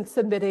completing and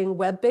submitting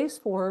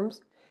web-based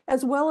forms,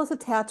 as well as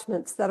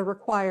attachments that are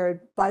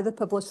required by the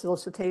published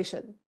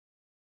solicitation.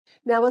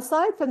 Now,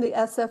 aside from the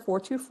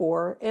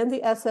SF-424 and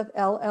the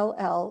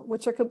SF-LLL,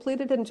 which are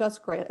completed in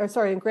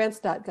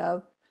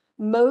Grants.gov,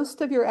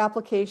 most of your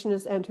application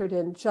is entered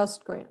in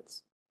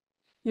JustGrants.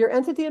 Your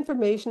entity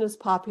information is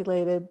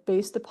populated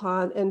based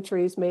upon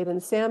entries made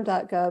in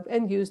SAM.gov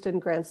and used in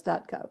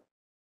Grants.gov.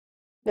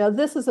 Now,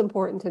 this is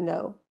important to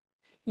know.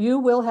 You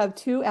will have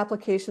 2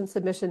 application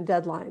submission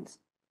deadlines,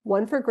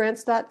 one for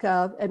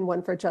Grants.gov and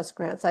one for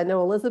JustGrants. I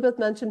know Elizabeth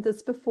mentioned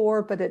this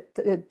before, but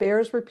it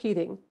bears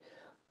repeating.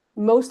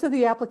 Most of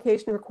the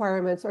application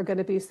requirements are going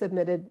to be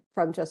submitted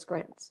from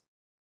JustGrants.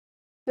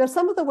 Now,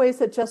 some of the ways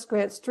that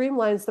JustGrants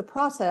streamlines the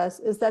process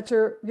is that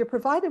you're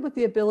provided with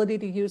the ability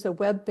to use a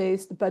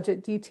web-based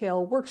budget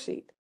detail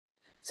worksheet.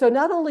 So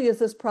not only is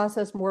this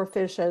process more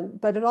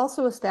efficient, but it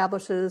also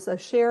establishes a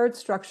shared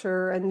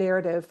structure and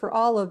narrative for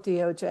all of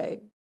DOJ.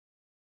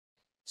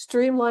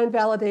 Streamlined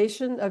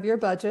validation of your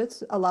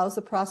budgets allows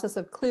the process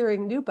of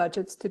clearing new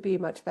budgets to be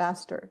much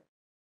faster.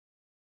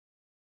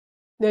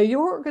 Now,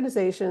 your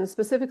organization,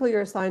 specifically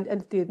your assigned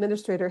entity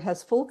administrator,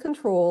 has full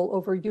control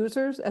over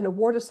users and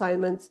award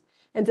assignments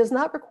and does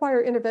not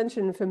require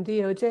intervention from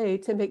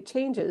DOJ to make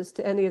changes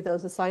to any of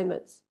those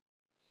assignments.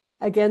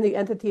 Again, the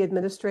entity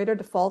administrator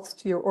defaults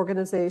to your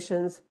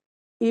organization's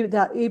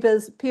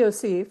EBA's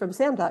POC from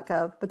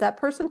SAM.gov, but that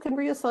person can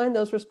reassign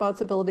those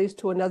responsibilities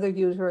to another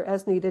user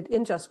as needed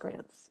in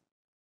JustGrants.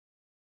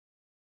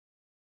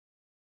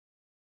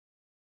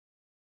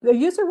 The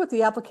user with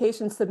the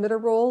application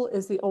submitter role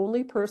is the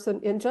only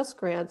person in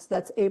JustGrants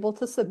that's able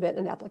to submit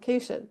an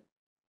application.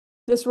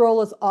 This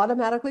role is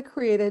automatically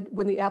created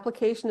when the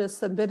application is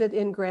submitted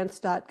in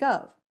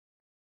Grants.gov.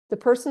 The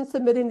person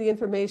submitting the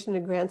information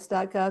in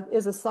Grants.gov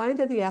is assigned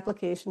to the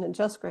application in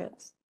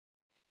JustGrants.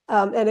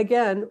 And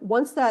again,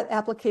 once that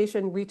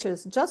application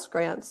reaches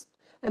JustGrants,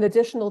 an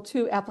additional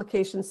 2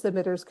 application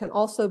submitters can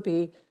also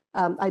be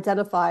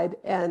identified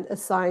and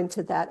assigned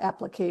to that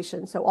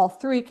application. So all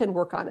 3 can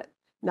work on it,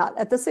 not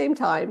at the same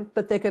time,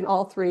 but they can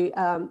all 3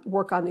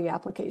 work on the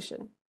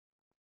application.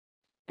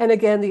 And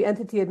again, the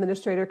entity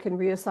administrator can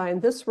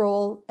reassign this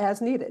role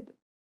as needed.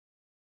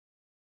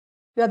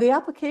 Now, the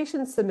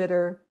application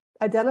submitter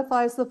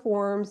identifies the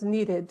forms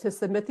needed to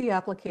submit the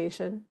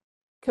application,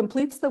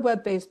 completes the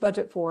web-based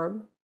budget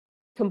form,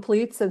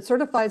 completes and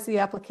certifies the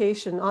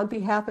application on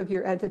behalf of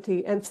your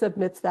entity, and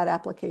submits that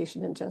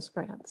application in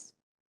JustGrants.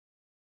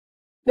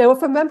 Now,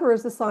 if a member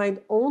is assigned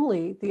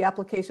only the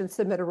application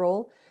submitter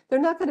role, they're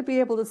not going to be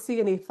able to see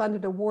any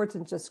funded awards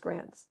in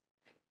JustGrants.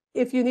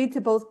 If you need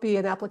to both be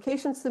an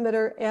application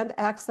submitter and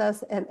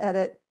access and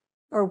edit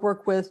or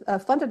work with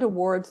funded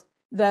awards,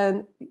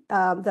 then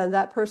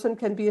that person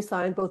can be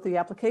assigned both the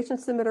application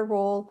submitter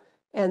role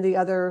and the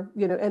other,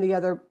 any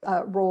other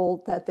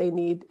role that they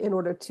need in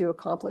order to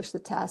accomplish the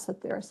task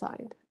that they're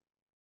assigned.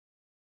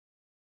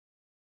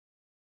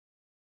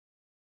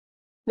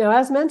 Now,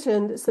 as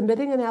mentioned,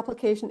 submitting an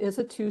application is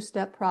a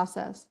 2-step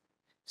process,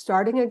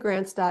 starting at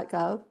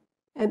Grants.gov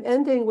and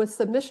ending with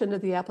submission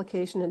of the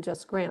application in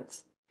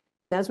JustGrants.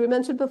 As we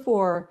mentioned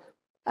before,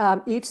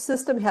 each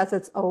system has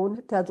its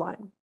own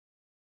deadline.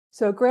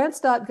 So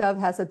Grants.gov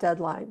has a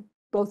deadline.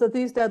 Both of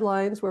these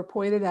deadlines were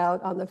pointed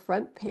out on the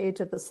front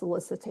page of the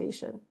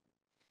solicitation.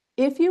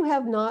 If you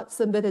have not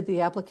submitted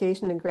the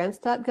application in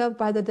Grants.gov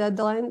by the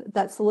deadline,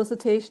 that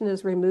solicitation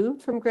is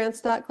removed from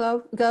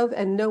Grants.gov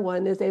and no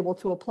one is able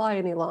to apply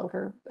any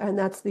longer, and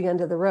that's the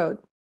end of the road.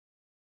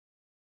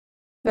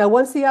 Now,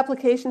 once the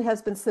application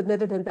has been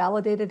submitted and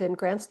validated in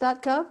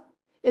Grants.gov,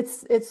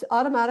 it's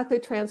automatically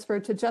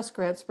transferred to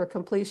JustGrants for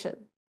completion.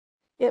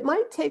 It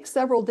might take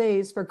several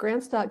days for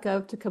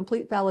Grants.gov to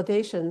complete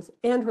validations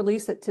and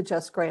release it to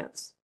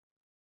JustGrants.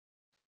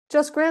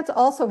 JustGrants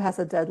also has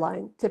a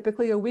deadline,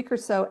 typically a week or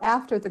so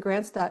after the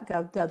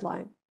Grants.gov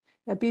deadline.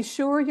 Now be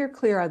sure you're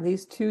clear on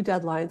these two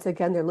deadlines.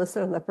 Again, they're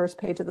listed on the first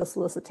page of the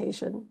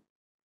solicitation.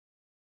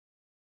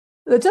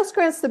 The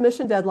JustGrants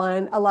submission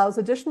deadline allows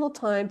additional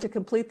time to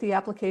complete the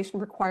application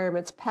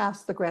requirements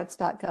past the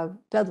Grants.gov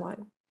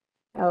deadline.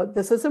 Now,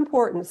 this is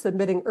important.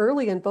 Submitting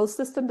early in both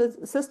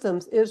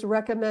systems is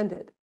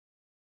recommended.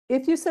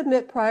 If you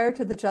submit prior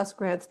to the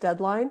JustGrants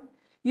deadline,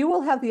 you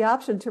will have the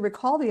option to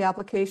recall the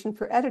application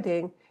for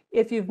editing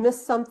if you've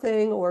missed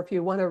something or if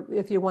you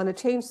want to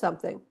change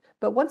something.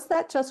 But once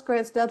that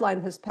JustGrants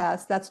deadline has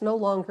passed, that's no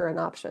longer an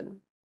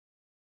option.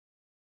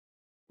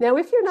 Now,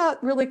 if you're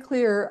not really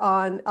clear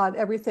on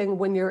everything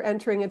when you're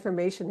entering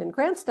information in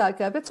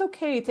Grants.gov, it's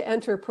okay to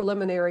enter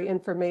preliminary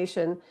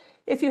information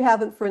if you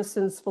haven't, for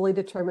instance, fully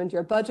determined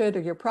your budget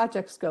or your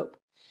project scope.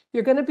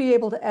 You're going to be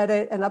able to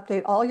edit and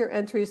update all your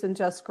entries in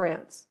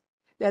JustGrants.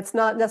 It's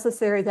not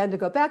necessary then to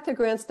go back to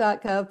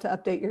Grants.gov to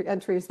update your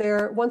entries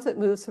there. Once it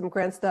moves from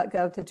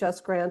Grants.gov to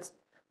JustGrants,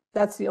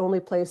 that's the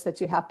only place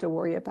that you have to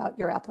worry about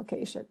your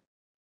application.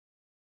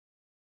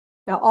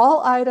 Now,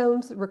 all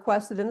items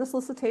requested in the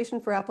solicitation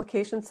for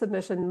application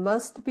submission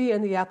must be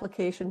in the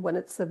application when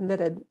it's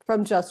submitted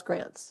from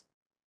JustGrants.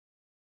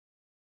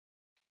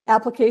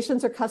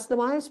 Applications are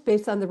customized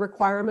based on the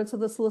requirements of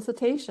the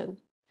solicitation.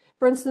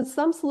 For instance,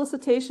 some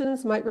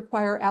solicitations might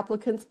require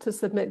applicants to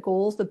submit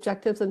goals,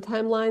 objectives, and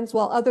timelines,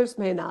 while others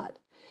may not.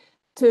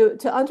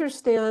 To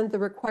understand the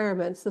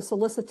requirements, the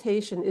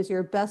solicitation is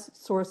your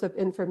best source of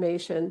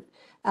information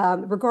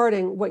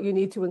regarding what you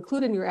need to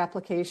include in your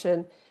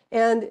application.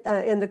 And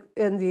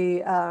in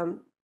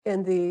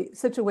the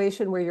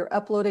situation where you're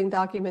uploading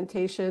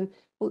documentation,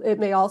 it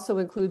may also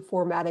include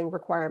formatting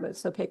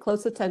requirements. So pay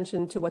close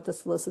attention to what the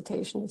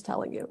solicitation is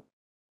telling you.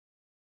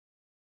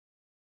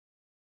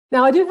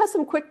 Now, I do have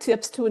some quick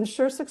tips to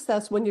ensure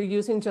success when you're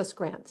using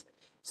JustGrants.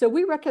 So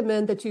we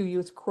recommend that you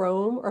use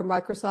Chrome or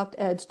Microsoft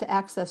Edge to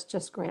access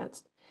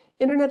JustGrants.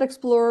 Internet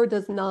Explorer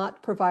does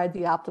not provide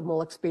the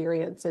optimal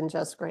experience in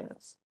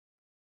JustGrants.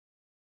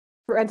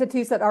 For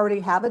entities that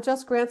already have a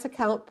JustGrants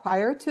account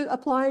prior to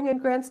applying in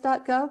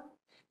Grants.gov,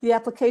 the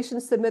application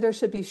submitter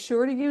should be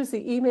sure to use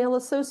the email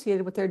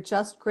associated with their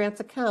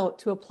JustGrants account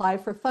to apply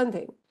for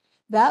funding.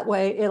 That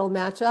way, it'll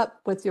match up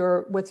with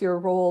your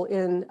role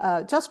in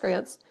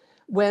JustGrants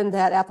when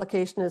that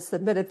application is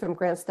submitted from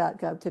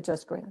Grants.gov to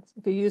JustGrants.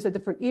 If you use a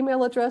different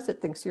email address,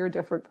 it thinks you're a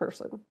different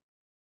person.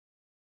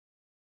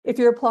 If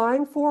you're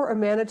applying for or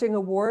managing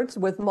awards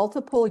with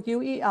multiple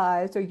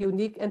UEIs or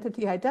unique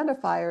entity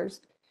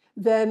identifiers,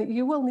 then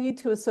you will need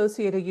to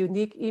associate a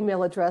unique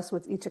email address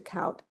with each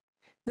account.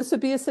 This would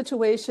be a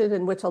situation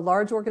in which a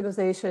large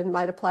organization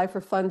might apply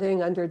for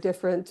funding under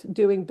different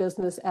doing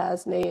business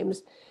as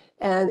names.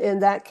 And in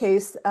that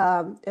case,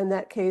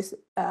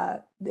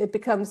 it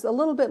becomes a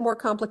little bit more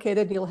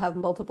complicated. You'll have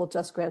multiple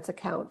JustGrants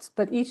accounts,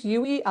 but each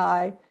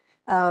UEI,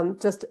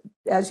 just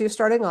as you're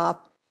starting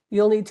off,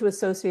 you'll need to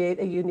associate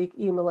a unique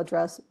email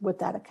address with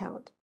that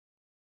account.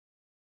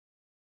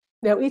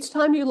 Now, each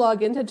time you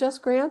log into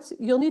JustGrants,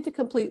 you'll need to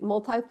complete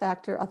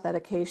multi-factor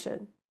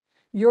authentication.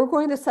 You're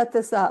going to set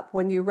this up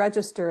when you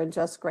register in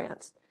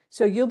JustGrants.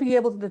 So you'll be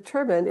able to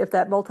determine if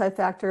that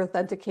multi-factor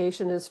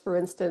authentication is, for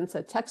instance,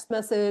 a text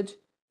message,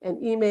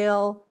 an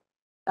email,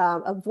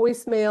 a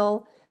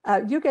voicemail.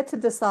 You get to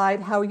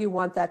decide how you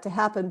want that to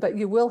happen, but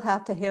you will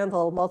have to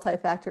handle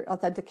multi-factor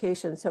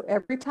authentication. So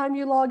every time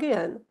you log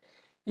in,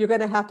 you're going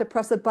to have to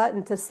press a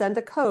button to send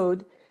a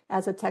code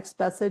as a text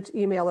message,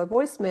 email, or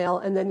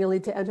voicemail, and then you'll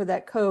need to enter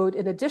that code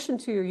in addition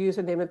to your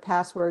username and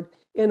password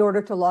in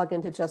order to log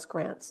into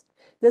JustGrants.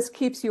 This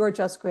keeps your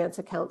JustGrants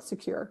account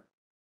secure.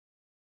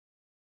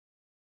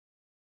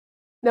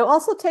 Now,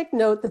 also take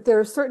note that there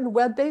are certain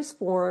web-based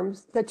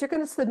forms that you're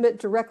going to submit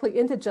directly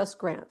into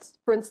JustGrants.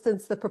 For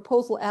instance, the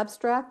proposal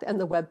abstract and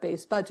the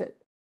web-based budget.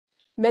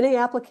 Many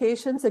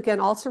applications,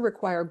 again, also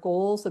require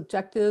goals,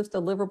 objectives,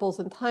 deliverables,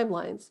 and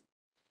timelines.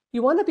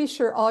 You want to be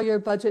sure all your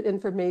budget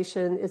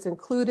information is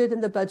included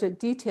in the budget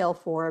detail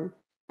form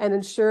and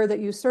ensure that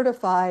you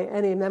certify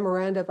any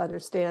memoranda of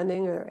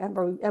understanding or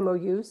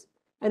MOUs,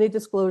 any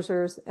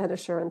disclosures and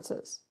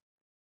assurances.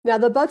 Now,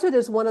 the budget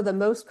is one of the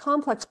most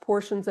complex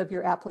portions of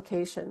your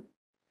application.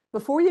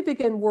 Before you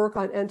begin work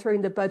on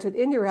entering the budget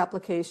in your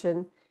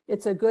application,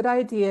 it's a good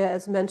idea,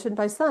 as mentioned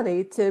by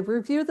Sunny, to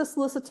review the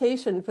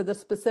solicitation for the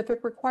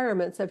specific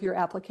requirements of your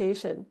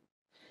application.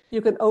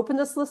 You can open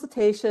the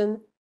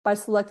solicitation by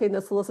selecting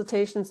the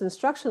solicitation's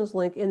instructions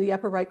link in the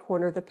upper right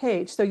corner of the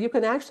page. So you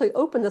can actually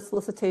open the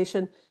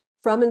solicitation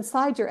from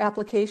inside your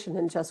application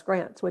in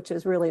JustGrants, which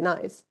is really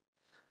nice.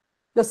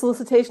 The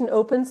solicitation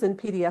opens in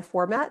PDF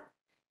format,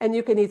 and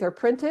you can either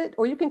print it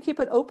or you can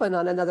keep it open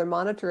on another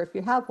monitor if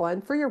you have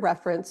one for your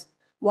reference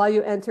while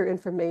you enter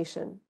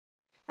information.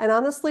 And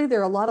honestly,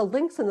 there are a lot of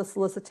links in the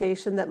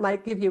solicitation that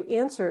might give you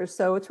answers,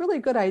 so it's really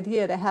a good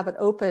idea to have it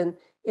open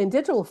in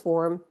digital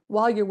form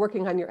while you're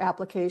working on your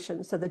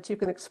application so that you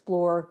can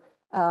explore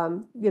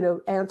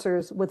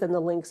answers within the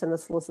links in the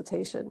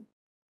solicitation.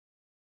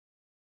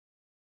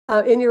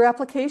 In your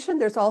application,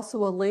 there's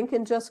also a link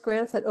in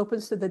JustGrants that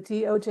opens to the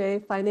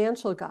DOJ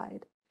financial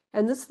guide.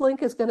 And this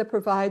link is going to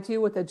provide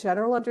you with a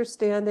general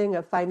understanding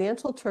of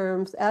financial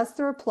terms as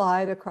they're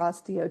applied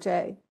across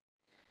DOJ.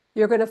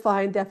 You're going to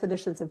find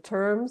definitions of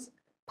terms,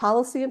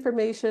 policy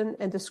information,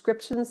 and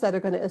descriptions that are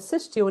going to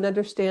assist you in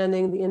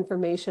understanding the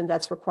information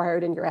that's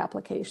required in your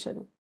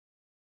application.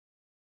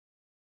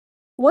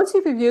 Once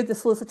you've reviewed the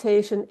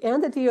solicitation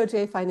and the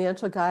DOJ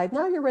financial guide,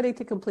 now you're ready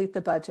to complete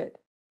the budget.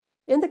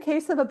 In the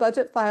case of a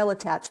budget file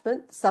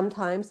attachment,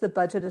 sometimes the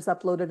budget is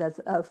uploaded as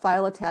a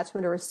file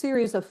attachment or a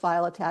series of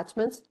file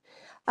attachments.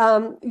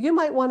 You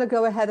might want to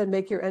go ahead and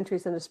make your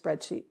entries in a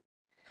spreadsheet.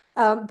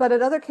 But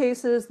in other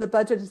cases, the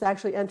budget is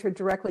actually entered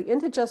directly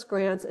into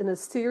JustGrants in a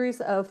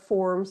series of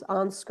forms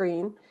on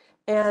screen.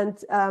 And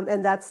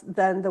that's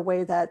then the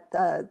way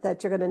that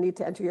you're going to need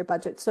to enter your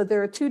budget. So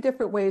there are two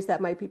different ways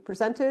that might be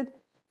presented.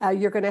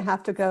 You're going to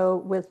have to go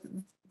with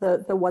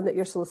the one that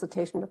your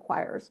solicitation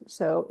requires.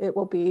 So it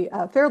will be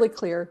fairly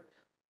clear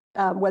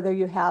whether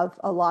you have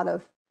a lot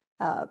of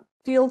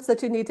fields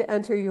that you need to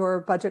enter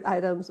your budget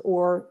items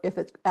or if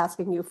it's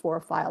asking you for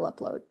a file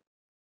upload.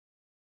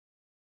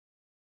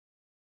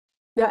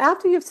 Now,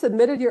 after you've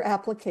submitted your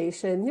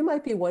application, you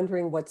might be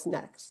wondering what's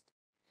next.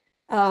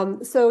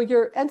 So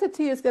your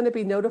entity is going to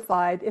be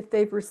notified if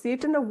they've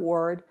received an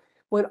award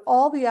when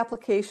all the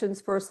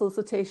applications for a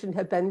solicitation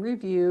have been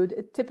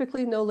reviewed,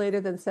 typically no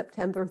later than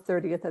September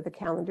 30th of the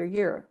calendar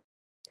year.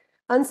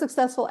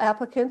 Unsuccessful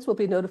applicants will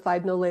be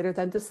notified no later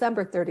than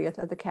December 30th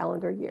of the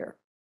calendar year.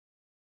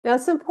 Now,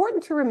 it's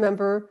important to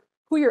remember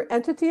who your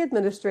entity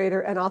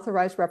administrator and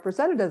authorized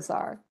representatives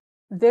are.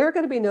 They're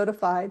going to be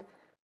notified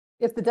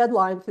if the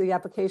deadline for the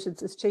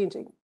applications is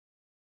changing.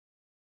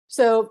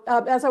 So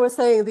as I was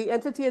saying, the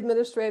entity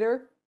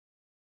administrator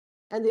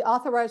and the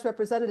authorized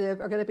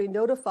representative are going to be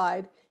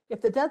notified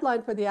if the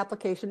deadline for the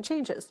application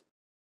changes.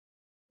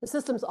 The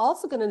system's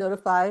also going to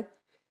notify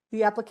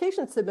the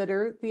application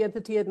submitter, the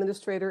entity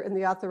administrator, and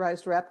the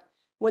authorized rep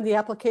when the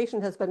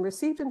application has been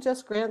received in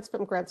JustGrants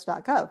from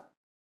Grants.gov.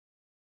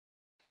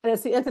 And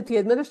it's the entity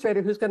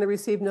administrator who's going to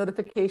receive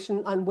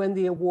notification on when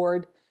the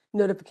award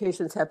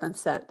notifications have been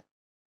sent.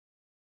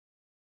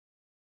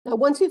 Now,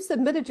 once you've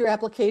submitted your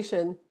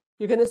application,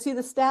 you're going to see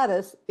the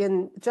status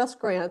in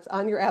JustGrants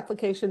on your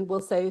application will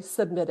say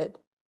submitted.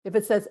 If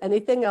it says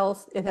anything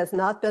else, it has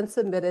not been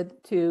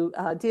submitted to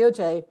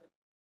DOJ.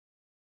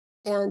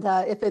 And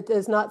if it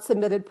is not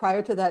submitted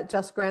prior to that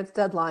JustGrants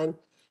deadline,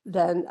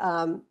 then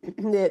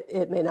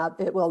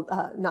it will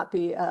not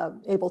be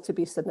able to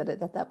be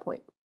submitted at that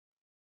point.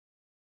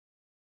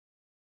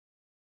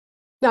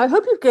 Now, I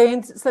hope you've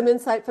gained some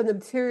insight from the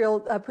material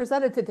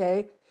presented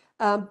today.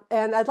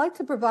 And I'd like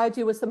to provide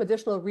you with some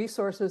additional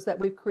resources that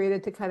we've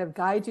created to kind of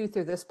guide you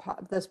through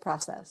this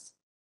process.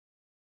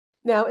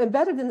 Now,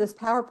 embedded in this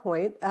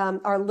PowerPoint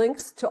are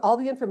links to all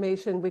the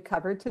information we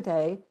covered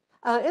today,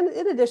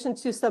 in addition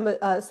to some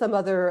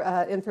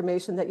other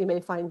information that you may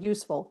find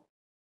useful.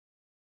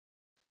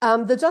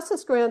 The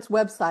JustGrants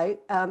website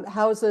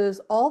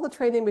houses all the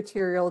training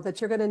material that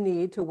you're going to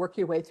need to work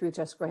your way through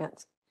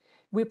JustGrants.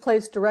 We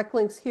place direct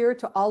links here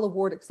to all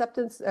award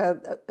acceptance,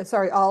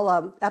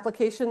 all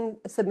application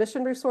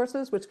submission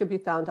resources, which can be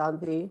found on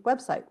the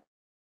website.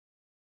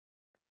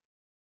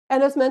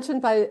 And as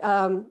mentioned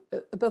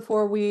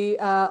before, we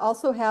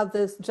also have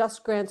this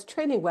JustGrants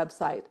training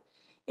website,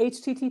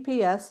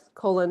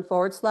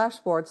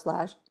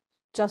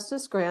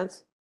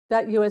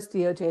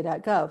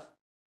 https://justicgrants.usdoj.gov.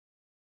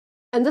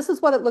 And this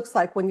is what it looks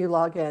like when you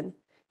log in.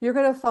 You're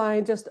going to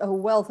find just a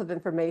wealth of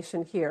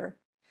information here.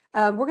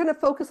 We're going to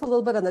focus a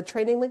little bit on the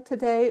training link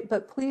today,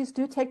 but please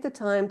do take the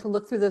time to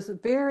look through this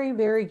very,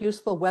 very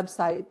useful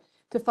website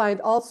to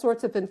find all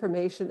sorts of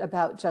information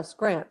about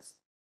JustGrants.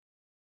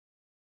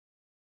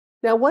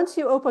 Now, once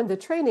you open the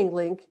training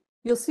link,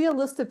 you'll see a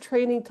list of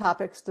training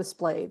topics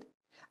displayed.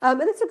 And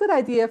it's a good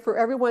idea for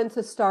everyone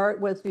to start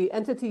with the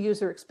Entity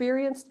User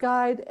Experience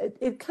Guide.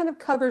 It kind of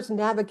covers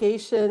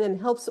navigation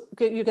and helps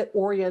you get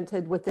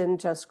oriented within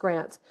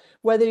JustGrants,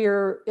 whether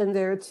you're in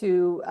there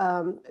to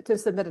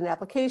submit an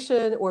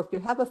application or if you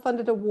have a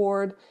funded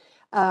award.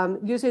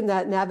 Using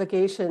that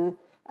navigation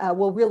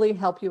will really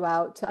help you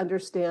out to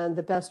understand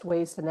the best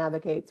ways to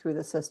navigate through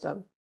the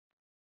system.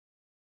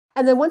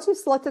 And then once you've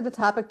selected the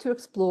topic to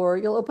explore,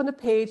 you'll open a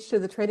page to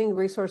the training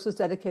resources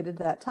dedicated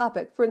to that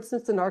topic. For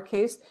instance, in our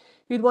case,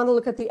 you'd want to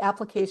look at the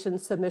application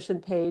submission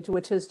page,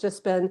 which has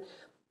just been,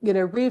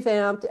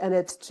 revamped, and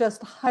it's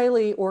just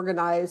highly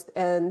organized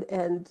and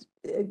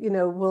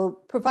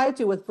will provide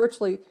you with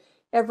virtually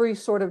every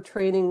sort of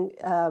training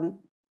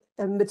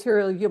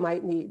material you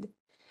might need.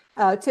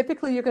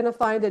 Typically, you're going to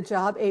find a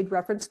job aid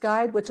reference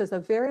guide, which is a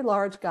very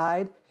large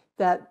guide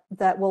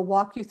that will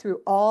walk you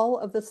through all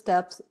of the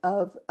steps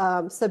of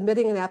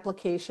submitting an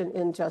application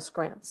in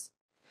JustGrants.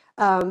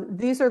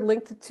 These are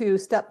linked to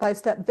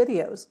step-by-step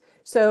videos.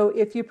 So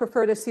if you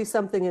prefer to see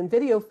something in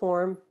video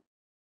form,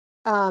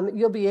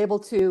 you'll be able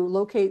to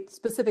locate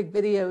specific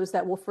videos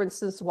that will, for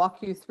instance,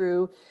 walk you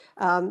through,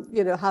 how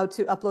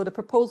to upload a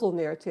proposal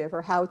narrative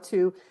or how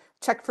to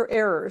check for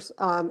errors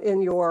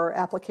in your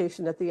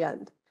application at the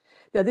end.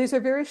 Now, these are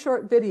very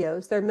short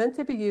videos. They're meant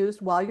to be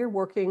used while you're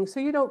working, so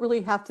you don't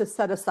really have to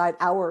set aside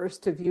hours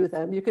to view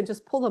them. You can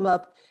just pull them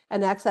up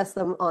and access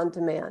them on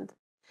demand.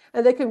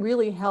 And they can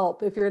really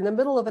help if you're in the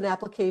middle of an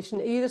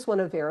application and you just want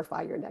to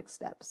verify your next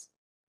steps.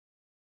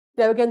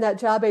 Now, again, that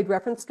job aid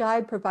reference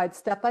guide provides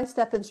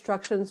step-by-step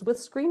instructions with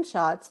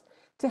screenshots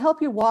to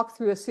help you walk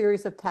through a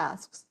series of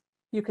tasks.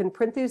 You can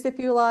print these if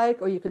you like,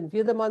 or you can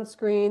view them on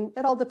screen.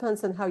 It all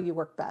depends on how you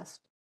work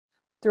best.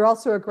 They're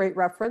also a great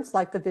reference,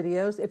 like the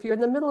videos, if you're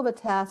in the middle of a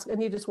task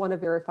and you just want to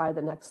verify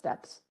the next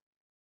steps.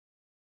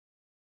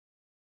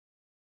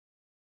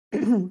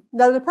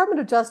 Now, the Department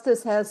of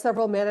Justice has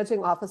several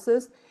managing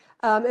offices,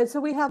 and so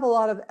we have a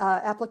lot of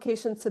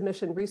application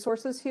submission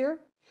resources here.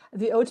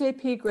 The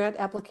OJP Grant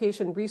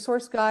Application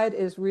Resource Guide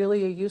is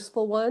really a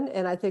useful one,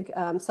 and I think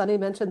Sunny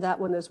mentioned that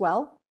one as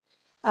well.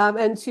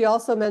 And they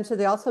also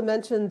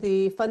mentioned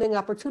the funding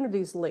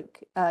opportunities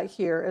link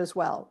here as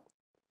well.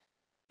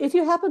 If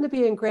you happen to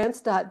be in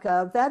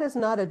Grants.gov, that is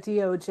not a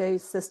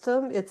DOJ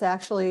system. It's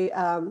actually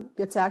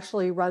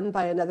run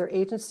by another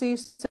agency.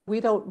 So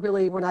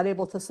we're not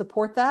able to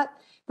support that.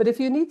 But if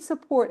you need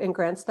support in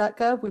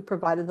Grants.gov, we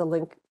provided the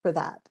link for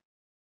that.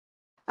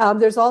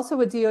 There's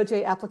also a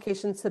DOJ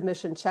application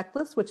submission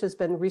checklist, which has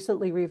been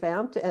recently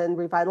revamped and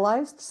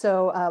revitalized.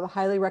 So I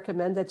highly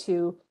recommend that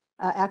you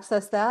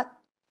access that.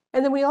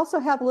 And then we also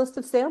have a list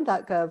of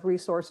SAM.gov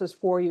resources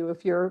for you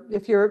if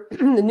you're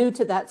new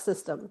to that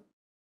system.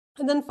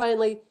 And then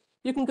finally,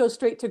 you can go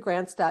straight to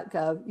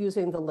grants.gov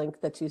using the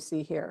link that you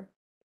see here.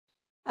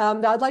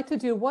 Now, I'd like to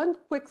do one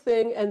quick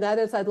thing, and that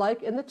is I'd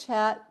like in the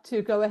chat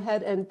to go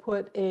ahead and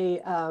put a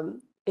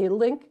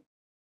link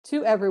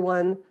to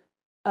everyone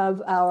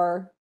of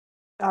our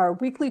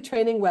weekly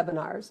training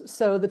webinars.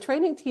 So the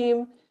training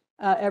team,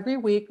 every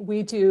week,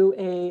 we do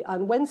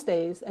on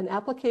Wednesdays, an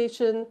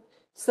application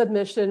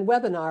submission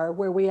webinar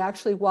where we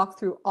actually walk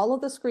through all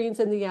of the screens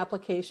in the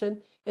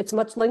application. It's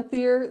much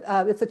lengthier.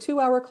 It's a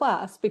 2-hour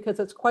class because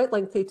it's quite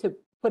lengthy to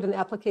put an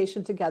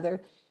application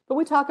together. But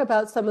we talk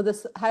about some of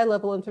this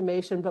high-level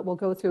information, but we'll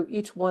go through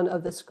each one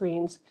of the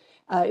screens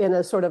in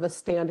a sort of a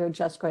standard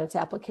JustGrants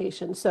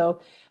application.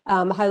 So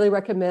highly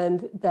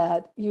recommend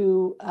that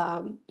you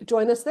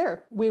join us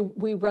there.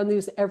 We run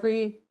these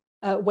every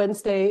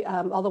Wednesday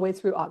all the way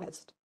through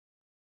August.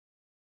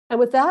 And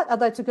with that, I'd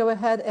like to go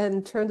ahead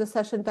and turn the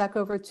session back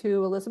over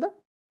to Elizabeth,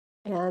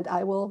 and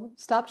I will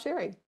stop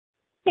sharing.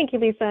 Thank you,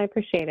 Lisa. I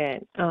appreciate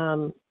it.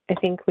 I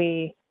think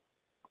we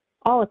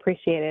all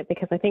appreciate it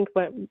because I think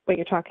what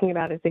you're talking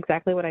about is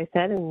exactly what I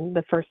said. And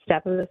the first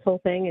step of this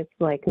whole thing is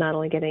like not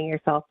only getting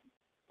yourself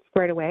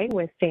squared away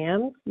with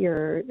SAMS,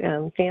 your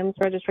SAMS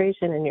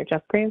registration and your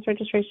JustGrants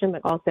registration,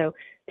 but also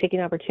taking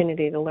the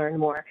opportunity to learn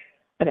more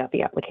about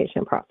the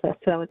application process.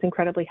 So that was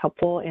incredibly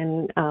helpful,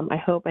 and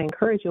I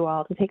encourage you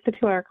all to take the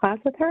 2-hour class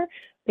with her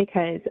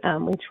because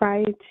we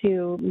try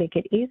to make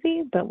it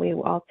easy, but we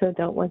also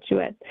don't want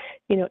you at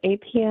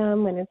 8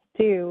 p.m. when it's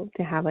due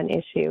to have an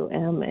issue,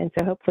 and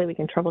so hopefully we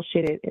can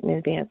troubleshoot it in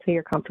advance so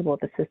you're comfortable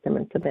with the system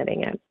and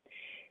submitting it.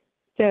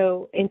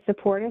 So in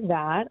support of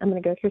that, I'm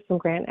going to go through some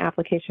grant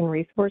application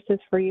resources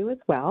for you as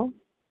well.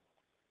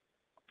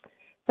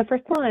 The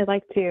first one I'd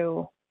like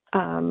to,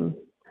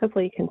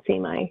 hopefully you can see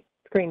my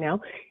screen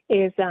now,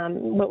 is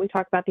what we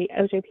talked about, the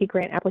OJP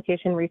Grant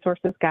Application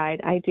Resources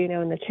Guide. I do know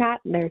in the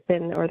chat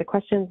or the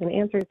questions and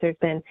answers,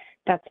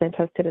 that's been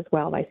posted as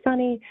well by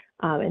Sunny,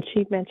 and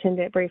she mentioned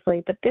it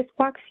briefly, but this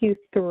walks you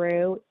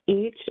through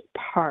each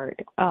part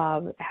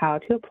of how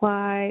to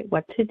apply,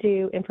 what to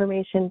do,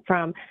 information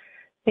from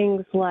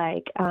things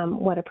like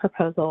what a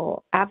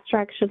proposal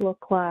abstract should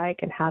look like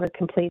and how to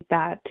complete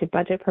that, to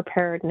budget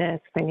preparedness,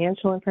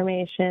 financial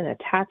information,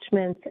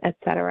 attachments,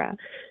 etc.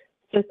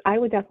 So I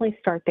would definitely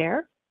start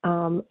there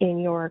in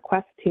your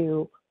quest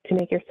to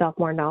make yourself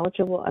more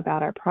knowledgeable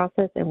about our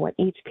process and what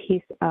each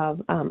piece of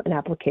an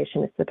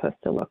application is supposed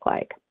to look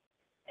like.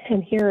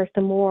 And here are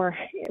some more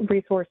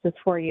resources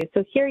for you.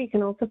 So here you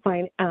can also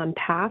find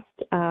past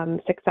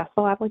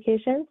successful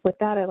applications. With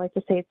that, I'd like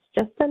to say it's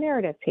just the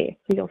narrative piece.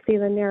 So you'll see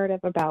the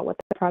narrative about what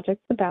the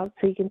project's about.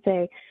 So you can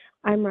say,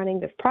 I'm running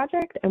this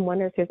project and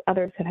wonder if there's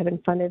others that have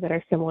been funded that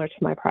are similar to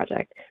my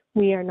project.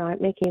 We are not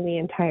making the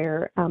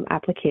entire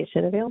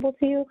application available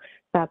to you.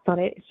 That's not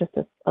it. It's just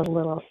a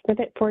little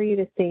snippet for you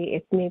to see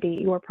if maybe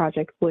your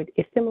project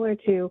is similar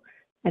to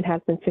and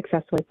has been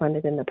successfully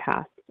funded in the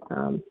past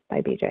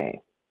by BJA.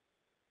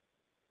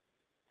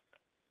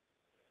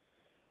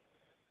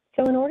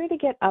 So in order to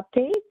get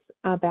updates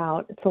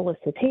about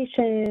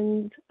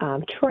solicitations,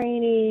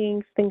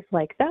 trainings, things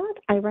like that,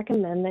 I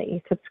recommend that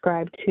you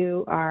subscribe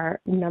to our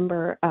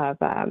number of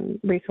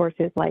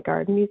resources like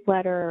our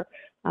newsletter.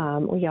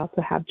 We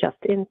also have Just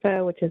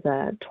Info, which is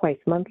a twice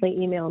monthly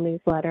email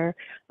newsletter,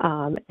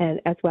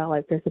 and as well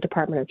as there's a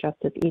Department of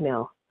Justice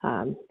email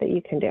that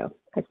you can do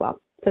as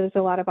well. So there's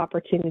a lot of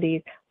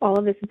opportunities. All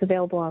of this is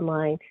available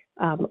online,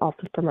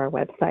 also from our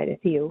website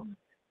if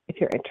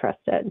you're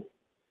interested.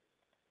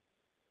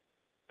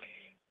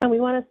 And we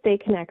want to stay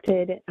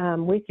connected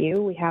with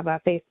you. We have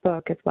a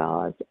Facebook as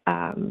well as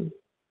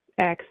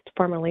X,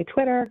 formerly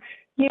Twitter,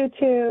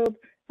 YouTube,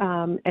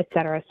 et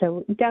cetera.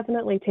 So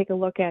definitely take a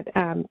look at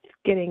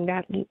getting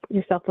that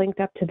yourself linked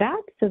up to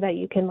that so that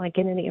you can like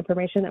get any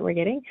information that we're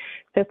getting.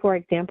 So for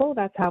example,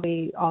 that's how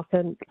we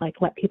also like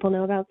let people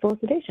know about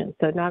solicitation.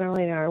 So not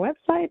only on our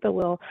website, but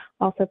we'll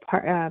also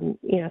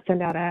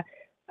send out a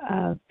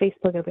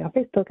Facebook. It'll be on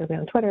Facebook, it'll be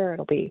on Twitter,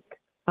 it'll be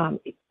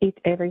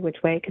every which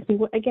way, because we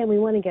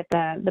want to get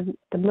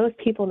the most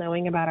people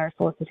knowing about our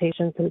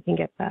solicitation so we can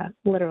get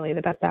literally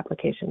the best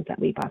applications that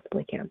we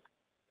possibly can.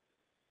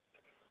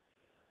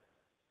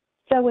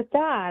 So with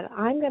that,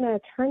 I'm going to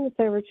turn this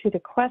over to the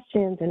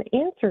questions and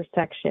answer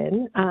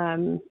section.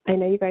 I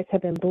know you guys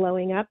have been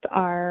blowing up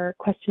our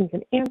questions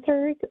and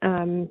answers,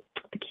 the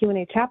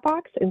Q&A chat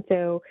box. And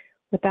so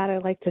with that,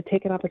 I'd like to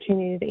take an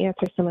opportunity to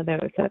answer some of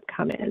those that have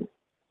come in.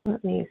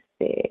 Let me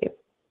see.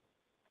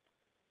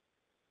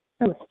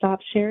 I'm going to stop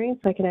sharing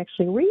so I can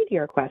actually read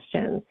your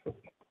questions.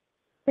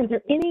 Is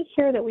there any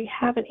here that we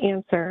haven't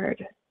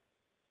answered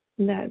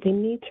that we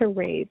need to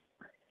raise,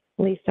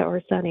 Lisa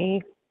or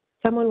Sunny?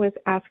 Someone was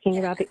asking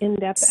about the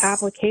in-depth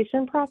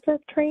application process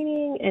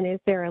training, and is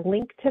there a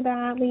link to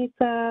that,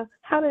 Lisa?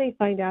 How do they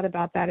find out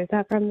about that? Is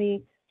that from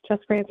the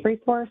JustGrants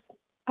resource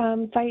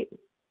site?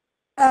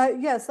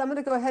 Yes, I'm going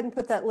to go ahead and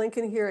put that link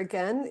in here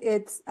again.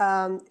 It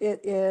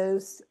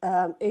is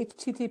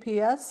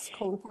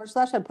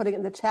https:// I'm putting it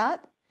in the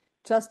chat,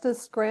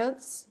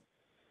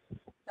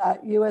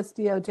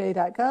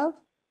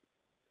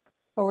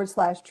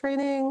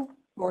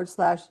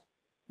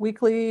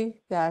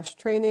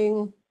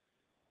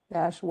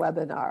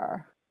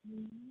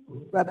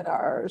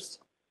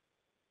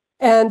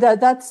 And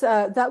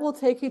that will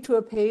take you to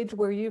a page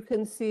where you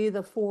can see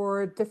the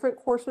 4 different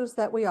courses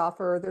that we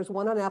offer. There's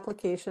one on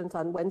applications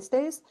on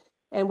Wednesdays,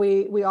 and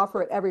we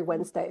offer it every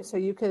Wednesday. So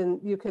you can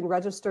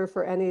register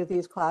for any of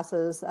these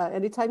classes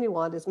anytime you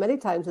want, as many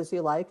times as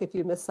you like if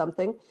you miss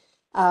something.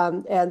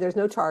 And there's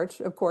no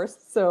charge, of course.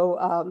 So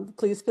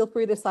please feel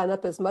free to sign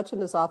up as much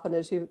and as often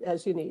as you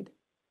need.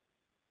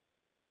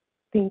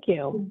 Thank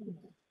you.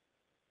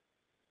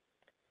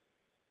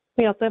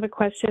 We also have a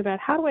question about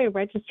how do I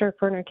register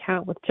for an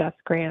account with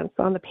JustGrants?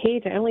 On the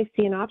page, I only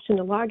see an option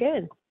to log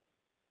in.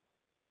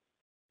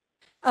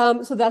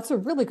 So that's a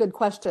really good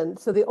question.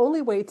 So the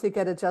only way to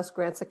get a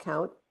JustGrants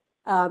account,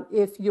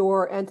 if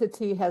your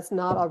entity has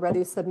not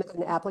already submitted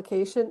an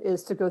application,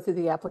 is to go through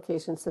the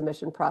application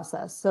submission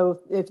process.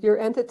 So if your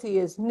entity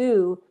is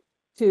new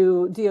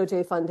to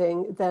DOJ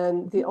funding,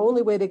 then the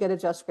only way to get a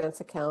JustGrants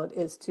account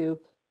is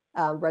to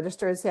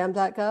register at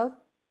sam.gov,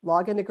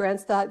 log into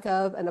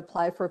Grants.gov, and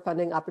apply for a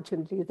funding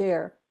opportunity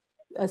there.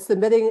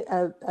 Submitting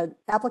an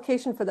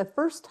application for the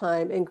first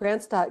time in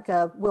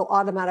Grants.gov will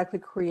automatically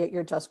create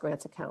your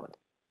JustGrants account.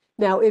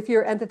 Now, if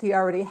your entity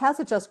already has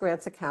a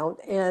JustGrants account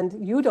and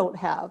you don't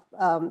have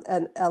a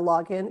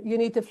login, you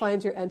need to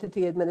find your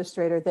entity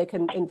administrator. They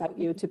can invite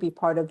you to be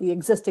part of the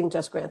existing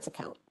JustGrants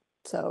account.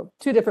 So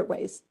 2 different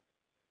ways.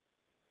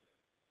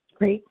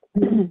 Great.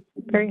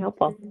 Very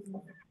helpful.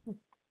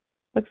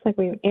 Looks like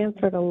we've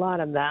answered a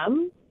lot of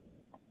them.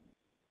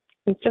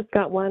 We've just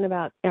got one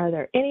about, are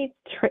there any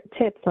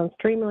tips on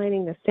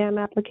streamlining the SAM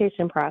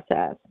application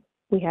process?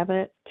 We have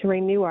it to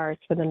renew ours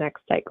for the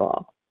next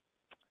cycle.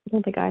 I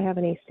don't think I have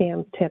any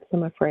SAM tips,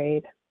 I'm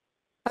afraid.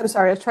 I'm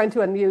sorry, I was trying to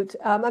unmute.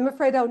 I'm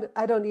afraid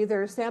I don't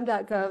either.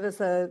 SAM.gov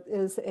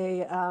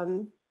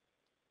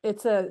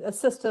it's a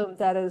system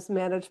that is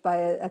managed by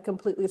a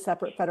completely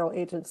separate federal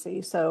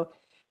agency. So,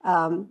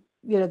 but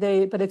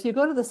if you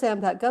go to the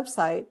SAM.gov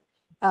site,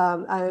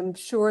 I'm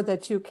sure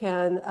that you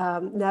can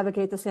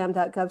navigate the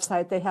SAM.gov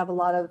site. They have a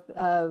lot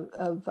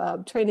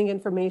of training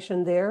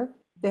information there.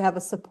 They have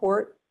a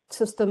support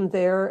system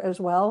there as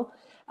well.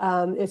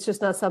 It's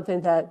just not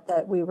something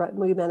that we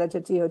manage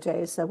at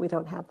DOJ, so we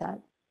don't have that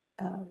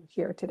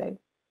here today.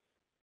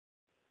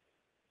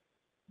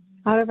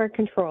 Out of our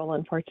control,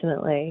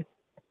 unfortunately.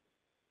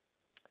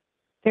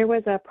 There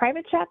was a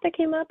private chat that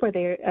came up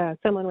where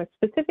someone was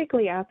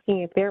specifically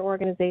asking if their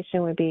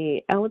organization would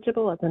be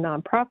eligible as a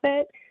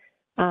nonprofit.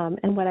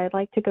 And what I'd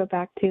like to go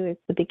back to is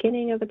the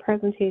beginning of the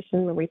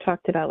presentation where we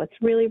talked about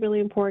what's really, really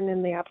important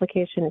in the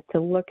application is to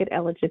look at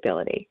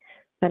eligibility.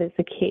 That is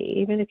the key.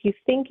 Even if you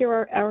think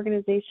your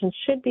organization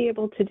should be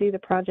able to do the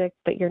project,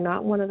 but you're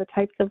not one of the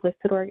types of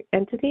listed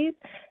entities,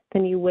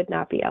 then you would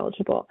not be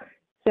eligible.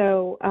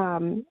 So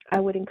I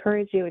would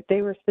encourage you, if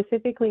they were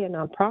specifically a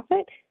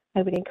nonprofit,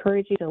 I would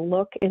encourage you to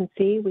look and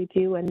see. We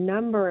do a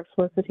number of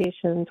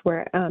solicitations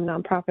where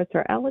nonprofits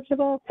are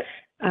eligible.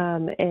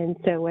 And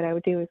so what I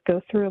would do is go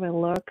through them and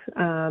look.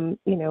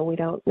 We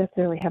don't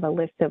necessarily have a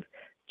list of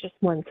just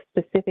one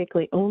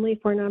specifically only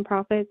for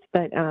nonprofits,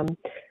 but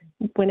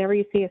whenever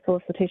you see a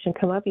solicitation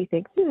come up, you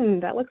think,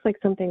 that looks like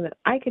something that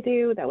I could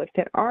do, that would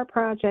fit our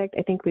project.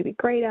 I think we'd be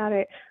great at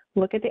it.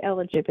 Look at the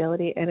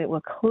eligibility, and it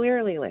will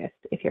clearly list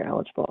if you're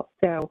eligible.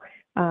 So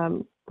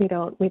we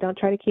don't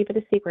try to keep it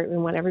a secret. We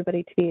want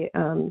everybody to be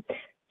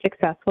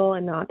successful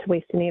and not to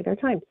waste any of their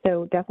time.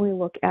 So definitely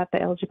look at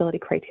the eligibility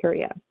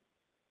criteria.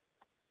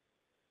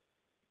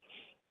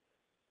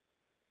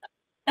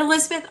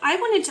 Elizabeth, I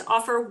wanted to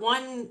offer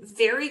one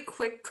very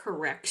quick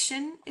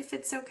correction, if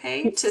it's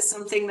okay, to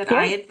something that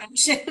I had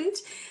mentioned.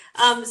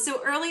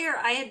 So earlier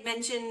I had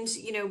mentioned,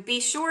 be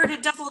sure to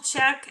double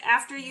check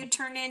after you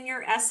turn in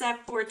your SF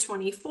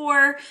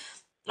 424.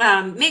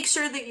 Make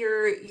sure that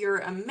your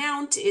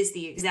amount is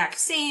the exact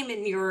same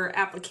in your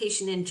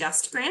application in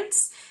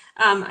JustGrants.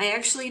 I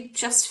actually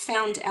just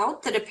found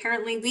out that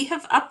apparently we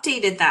have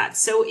updated that.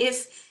 So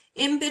if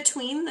in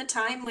between the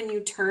time when you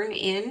turn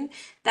in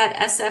that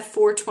SF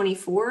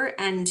 424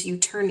 and you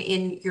turn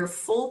in your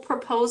full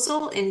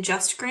proposal in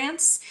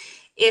JustGrants,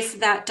 if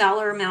that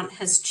dollar amount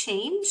has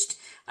changed,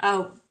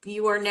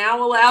 you are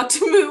now allowed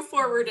to move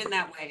forward in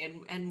that way,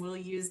 and we'll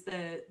use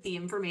the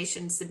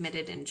information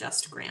submitted in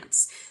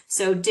JustGrants.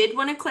 So did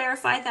want to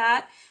clarify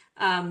that,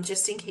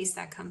 just in case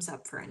that comes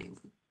up for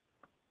anyone.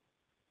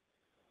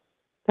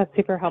 That's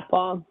super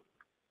helpful.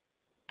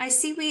 I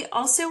see we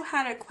also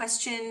had a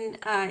question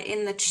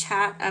in the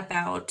chat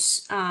about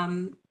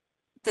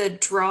the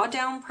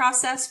drawdown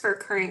process for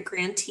current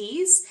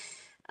grantees.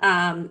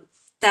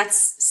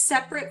 That's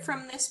separate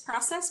from this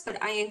process, but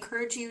I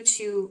encourage you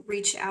to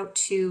reach out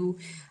to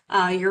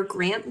your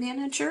grant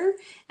manager,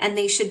 and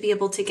they should be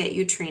able to get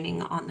you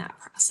training on that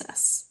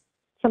process.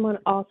 Someone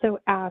also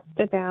asked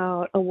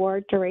about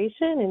award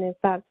duration and if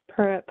that's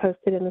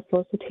posted in the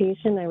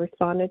solicitation. I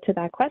responded to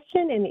that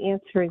question, and the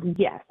answer is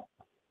yes.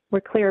 We're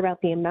clear about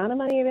the amount of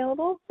money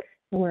available,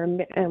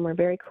 and we're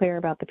very clear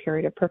about the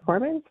period of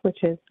performance,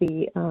 which is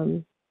the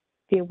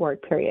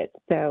award period.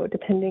 So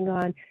depending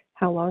on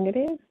how long it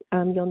is,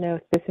 you'll know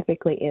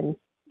specifically in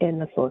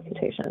the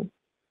solicitation.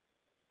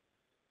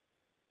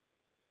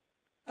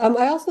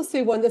 I also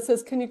see one that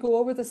says, can you go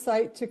over the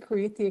site to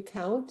create the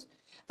account?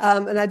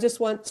 And I just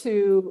want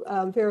to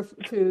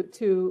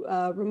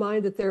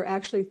remind that there are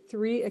actually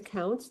 3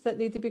 accounts that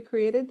need to be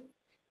created.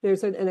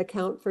 There's an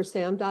account for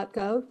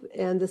sam.gov,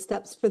 and the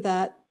steps for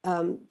that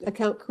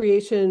account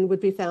creation would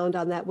be found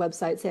on that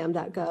website,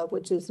 sam.gov,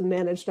 which is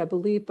managed, I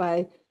believe,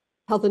 by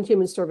Health and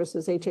Human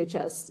Services,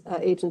 HHS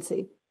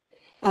agency.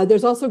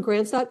 There's also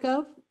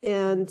Grants.gov,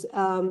 and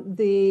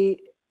the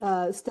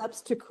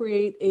steps to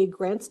create a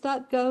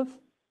Grants.gov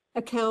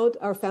account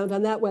are found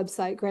on that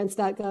website,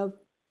 Grants.gov.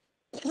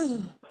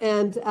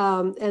 And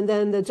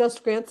then the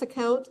JustGrants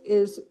account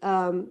is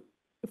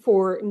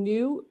for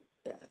new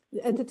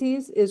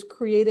entities is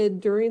created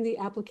during the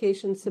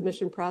application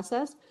submission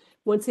process.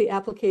 Once the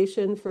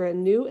application for a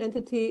new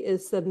entity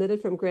is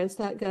submitted from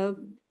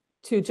Grants.gov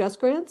to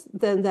JustGrants,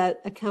 then that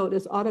account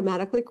is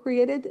automatically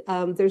created.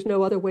 There's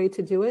no other way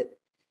to do it.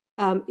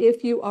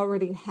 If you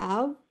already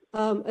have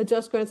a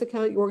JustGrants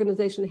account, your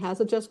organization has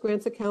a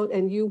JustGrants account,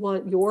 and you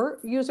want your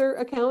user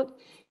account,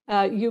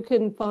 you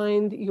can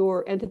find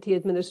your entity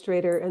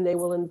administrator, and they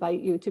will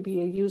invite you to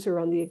be a user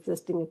on the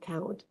existing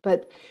account.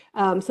 But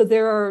so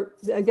there are,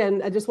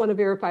 again, I just want to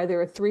verify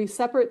there are 3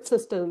 separate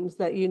systems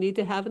that you need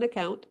to have an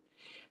account.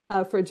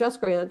 For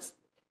JustGrants,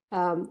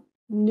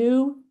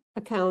 new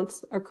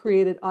accounts are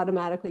created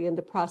automatically in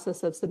the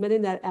process of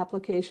submitting that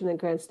application in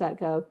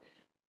Grants.gov.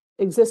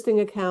 Existing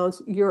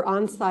accounts, your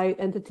on-site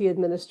entity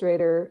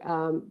administrator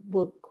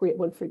will create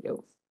one for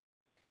you.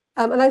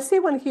 And I see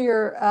one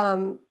here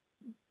in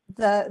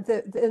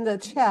the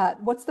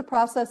chat. What's the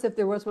process if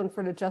there was one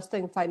for an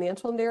adjusting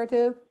financial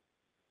narrative?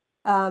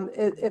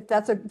 If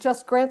that's a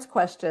JustGrants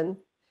question,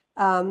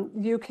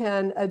 you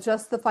can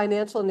adjust the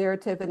financial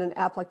narrative in an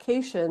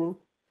application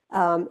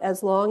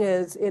as long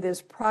as it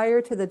is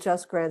prior to the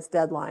JustGrants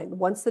deadline.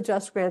 Once the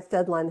JustGrants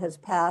deadline has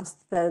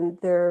passed, then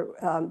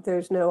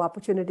there's no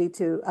opportunity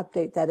to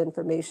update that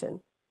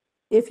information.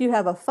 If you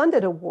have a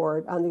funded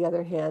award, on the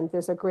other hand,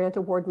 there's a grant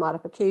award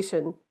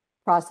modification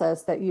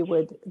process that you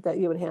would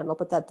handle,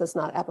 but that does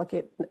not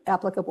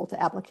applicable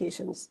to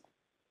applications.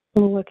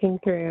 I'm looking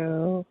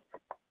through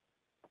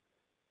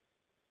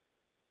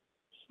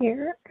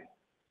here.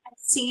 I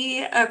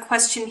see a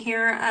question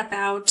here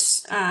about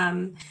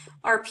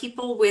are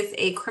people with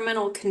a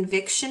criminal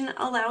conviction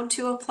allowed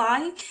to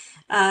apply?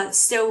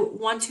 So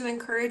want to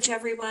encourage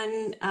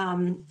everyone,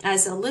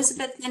 as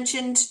Elizabeth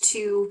mentioned,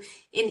 to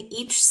in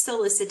each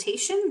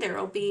solicitation, there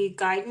will be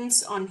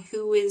guidance on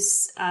who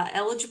is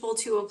eligible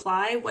to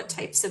apply, what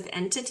types of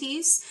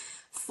entities.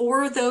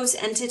 For those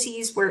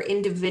entities where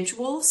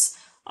individuals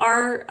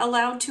are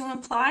allowed to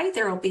apply,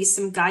 there will be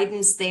some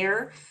guidance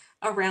there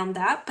around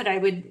that, but I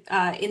would,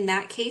 in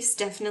that case,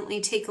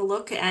 definitely take a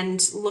look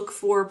and look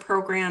for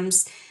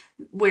programs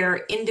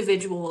where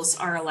individuals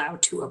are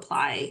allowed to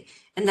apply.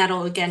 And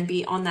that'll again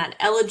be on that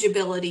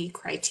eligibility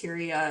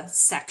criteria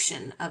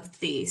section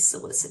of the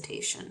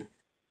solicitation.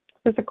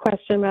 There's a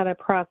question about a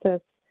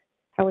process.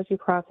 How would you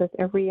process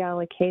a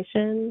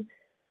reallocation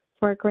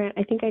for a grant?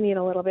 I think I need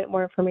a little bit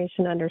more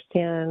information to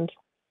understand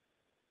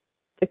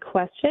the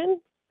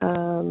question.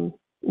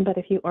 But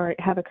if you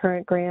have a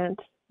current grant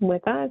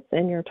with us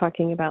and you're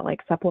talking about like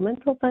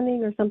supplemental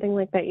funding or something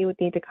like that, you would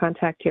need to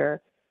contact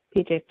your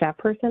PJ staff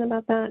person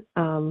about that.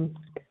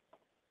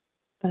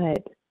 But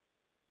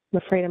I'm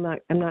afraid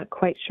I'm not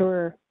quite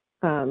sure.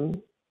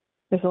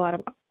 There's a lot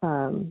of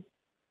I'm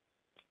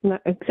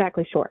not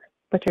exactly sure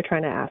what you're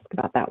trying to ask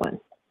about that one.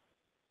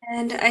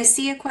 And I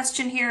see a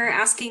question here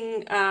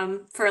asking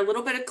for a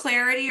little bit of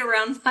clarity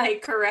around my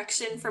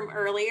correction from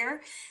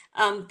earlier.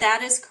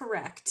 That is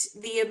correct.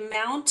 The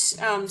amount,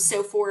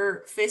 so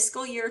for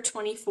fiscal year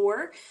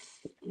 24,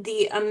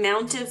 the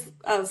amount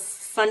of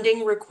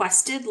funding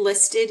requested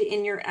listed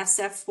in your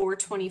SF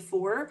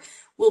 424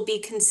 will be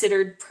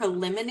considered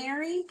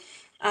preliminary,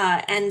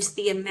 and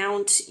the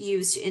amount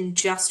used in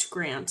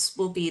JustGrants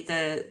will be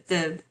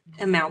the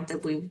amount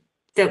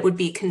that would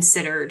be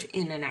considered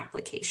in an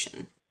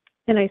application.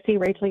 And I see,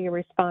 Rachel, you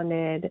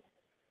responded,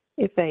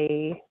 if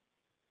a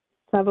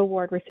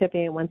sub-award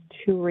recipient wants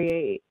to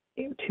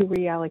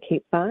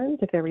reallocate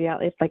funds, if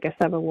it's like a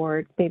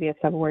sub-award, maybe a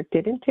sub-award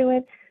didn't do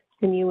it,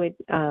 then you would,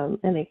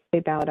 and they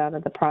bowed out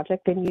of the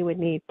project, then you would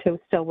need to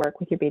still work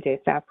with your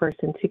BJ staff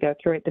person to go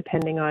through it,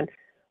 depending on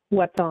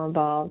what's all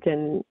involved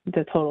in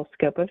the total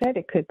scope of it.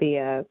 It could be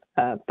a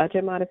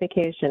budget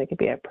modification, it could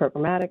be a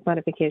programmatic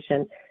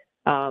modification.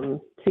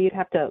 So you'd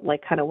have to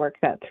kind of work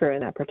that through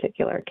in that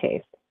particular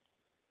case.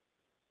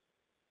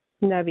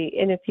 And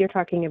if you're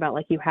talking about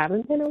you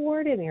haven't been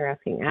awarded and you're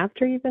asking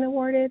after you've been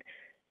awarded,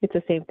 it's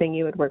the same thing.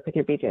 You would work with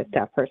your BJ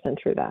staff person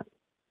through that.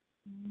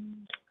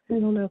 I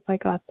don't know if I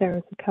got there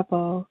was a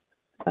couple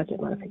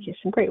budget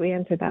modification. Great, we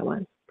answered that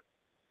one.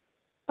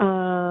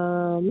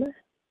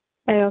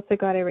 I also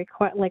got a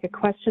request, a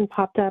question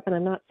popped up, and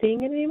I'm not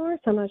seeing it anymore,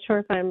 so I'm not sure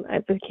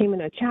if it came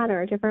in a chat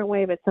or a different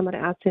way, but someone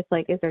asked if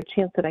is there a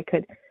chance that I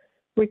could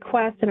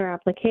request in our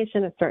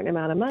application a certain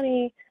amount of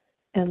money,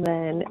 and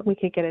then we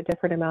could get a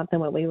different amount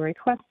than what we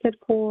requested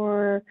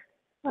for.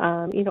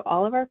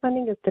 All of our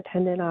funding is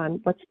dependent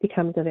on what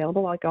becomes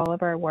available. All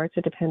of our awards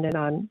are dependent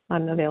on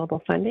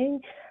available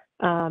funding.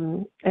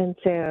 And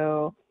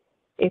so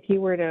if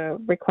you were to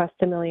request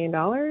 $1 million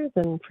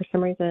and for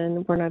some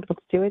reason we're not able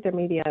to do it, there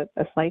may be a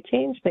slight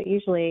change, but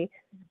usually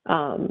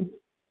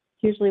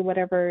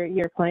whatever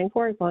you're applying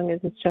for, as long as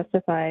it's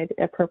justified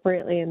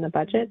appropriately in the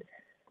budget,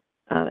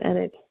 and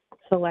it's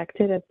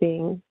selected as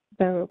being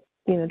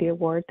the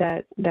award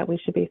that we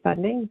should be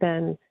funding,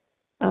 then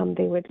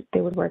they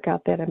would work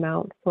out that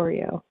amount for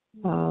you.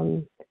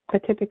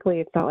 But typically,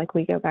 it's not like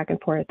we go back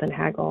and forth and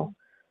haggle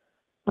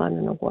on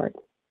an award.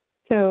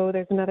 So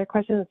there's another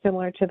question that's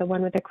similar to the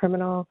one with the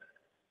criminally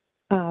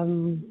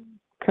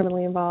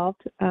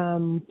involved,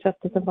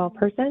 justice involved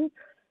person.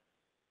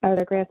 Are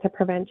there grants that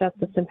prevent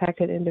justice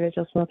impacted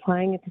individuals from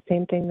applying? It's the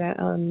same thing that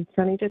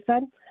Sunny just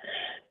said.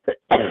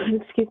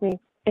 Excuse me.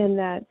 And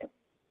that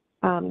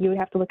you would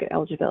have to look at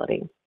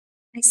eligibility.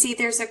 I see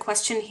there's a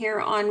question here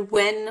on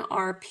when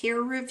are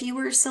peer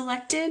reviewers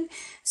selected.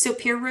 So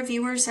peer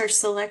reviewers are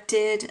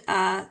selected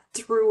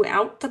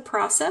throughout the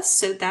process.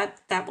 So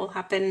that will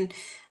happen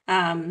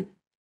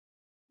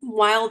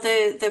while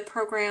the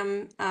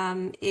program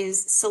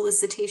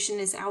solicitation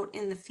is out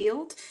in the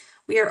field.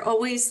 We are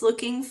always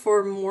looking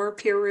for more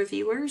peer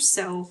reviewers.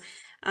 So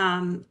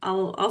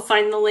I'll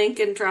find the link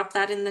and drop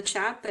that in the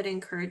chat, but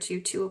encourage you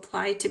to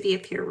apply to be a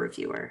peer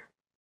reviewer.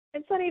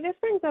 And Sunny, this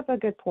brings up a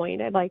good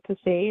point I'd like to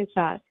say is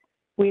that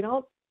we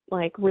don't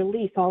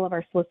release all of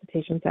our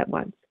solicitations at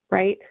once,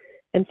 right?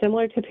 And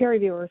similar to peer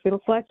reviewers, we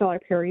don't select all our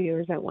peer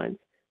reviewers at once.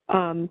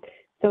 So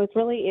it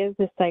really is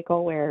this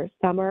cycle where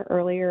some are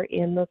earlier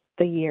in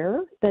the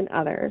year than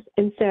others.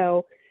 And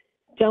so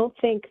don't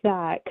think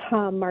that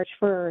come March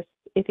 1st,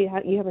 if you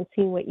haven't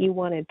seen what you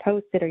wanted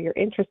posted or you're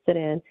interested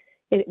in,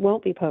 it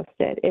won't be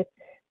posted. If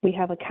we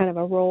have a kind of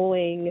a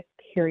rolling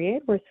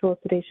period where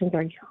solicitations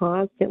are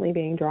constantly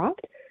being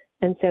dropped,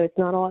 and so it's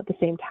not all at the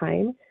same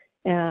time.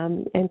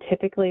 And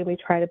typically we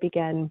try to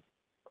begin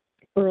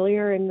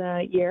earlier in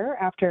the year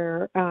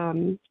after,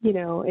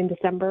 in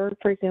December,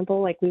 for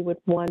example, we would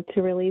want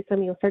to release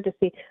them. You'll start to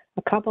see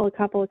a couple,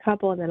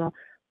 and then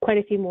quite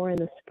a few more in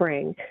the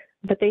spring.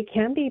 But they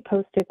can be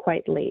posted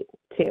quite late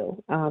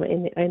too,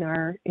 in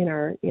our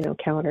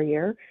calendar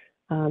year.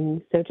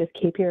 So just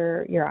keep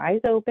your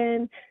eyes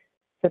open,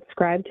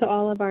 subscribe to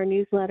all of our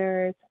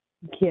newsletters,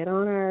 get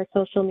on our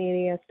social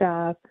media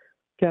stuff.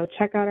 Go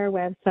check out our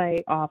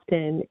website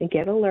often and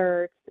get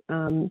alerts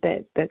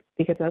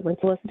because when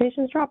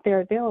solicitations drop,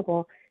 they're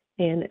available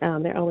and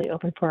they're only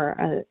open for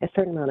a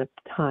certain amount of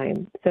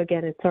time. So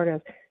again, it's sort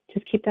of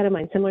just keep that in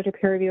mind, similar to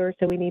peer reviewers.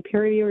 So we need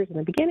peer reviewers in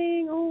the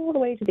beginning all the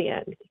way to the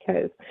end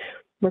because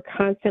we're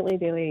constantly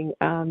doing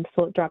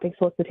dropping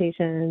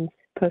solicitations,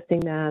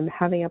 posting them,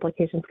 having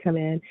applications come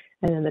in,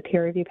 and then the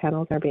peer review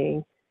panels are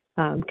being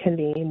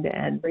convened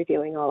and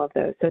reviewing all of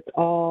those. So it's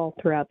all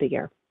throughout the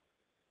year.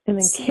 And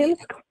then Kim's,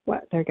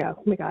 there you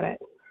go. We got it.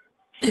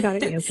 We got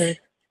it answered.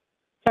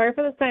 Sorry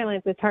for the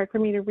silence. It's hard for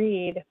me to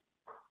read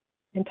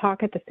and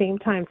talk at the same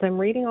time. So I'm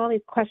reading all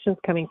these questions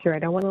coming through. I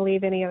don't want to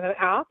leave any of them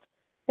out.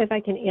 If I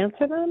can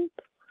answer them.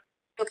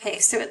 Okay,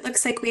 so it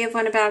looks like we have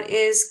one about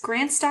is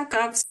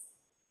Grants.gov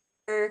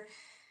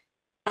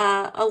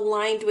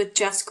aligned with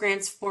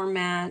JustGrants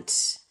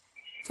format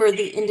for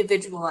the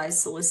individualized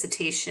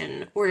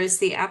solicitation, or is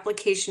the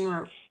applicant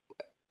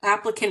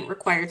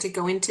required to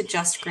go into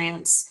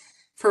JustGrants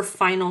for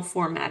final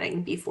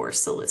formatting before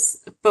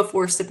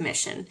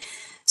submission?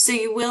 So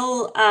you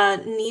will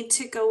need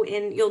to go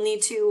in, you'll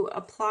need to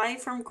apply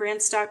from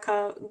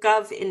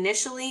Grants.gov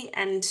initially,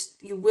 and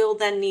you will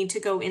then need to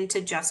go into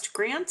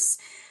JustGrants.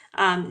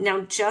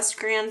 Now,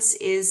 JustGrants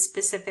is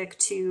specific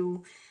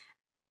to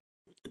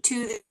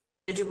the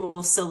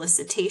individual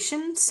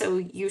solicitation, so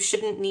you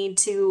shouldn't need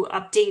to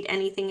update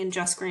anything in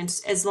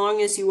JustGrants as long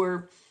as you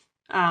are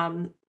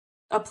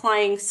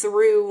applying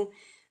through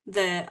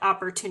the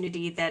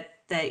opportunity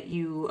that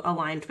you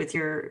aligned with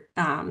your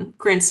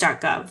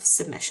Grants.gov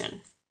submission.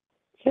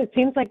 So it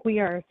seems like we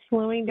are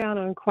slowing down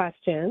on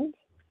questions.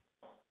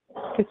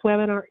 This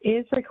webinar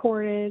is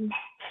recorded.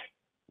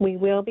 We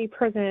will be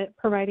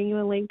providing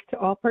you a link to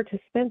all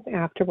participants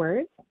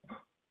afterwards,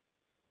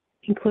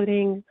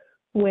 including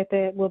with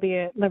it will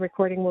be the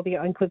recording will be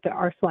include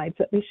our slides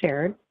that we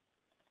shared.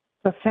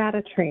 The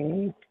FATA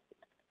training.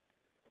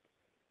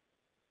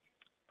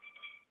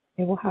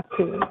 We will have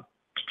to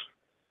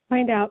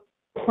find out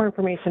more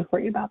information for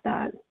you about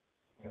that.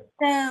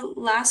 The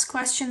last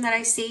question that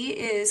I see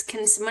is,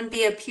 can someone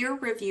be a peer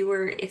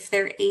reviewer if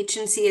their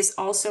agency is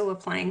also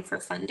applying for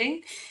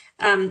funding?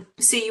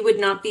 So you would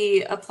not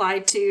be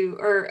applied to,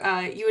 or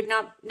you would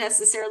not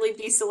necessarily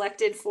be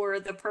selected for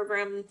the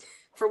program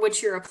for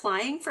which you're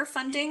applying for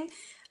funding.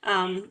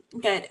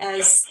 But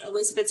as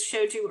Elizabeth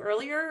showed you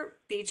earlier,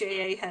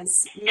 BJA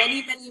has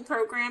many, many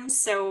programs.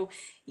 So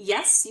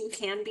yes, you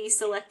can be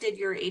selected.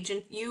 Your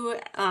agent, you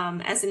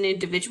as an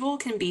individual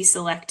can be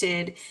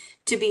selected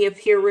to be a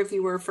peer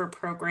reviewer for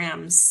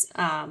programs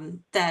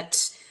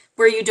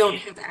where you don't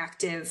have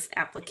active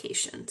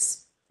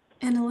applications.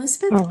 And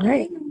Elizabeth, All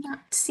right. I am not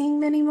seeing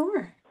many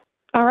more.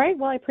 All right.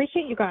 Well, I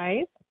appreciate you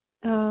guys.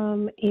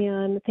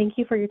 And thank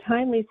you for your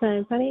time, Lisa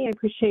and Sunny. I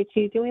appreciate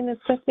you doing this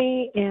with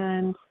me.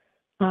 And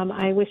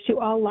I wish you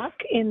all luck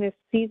in this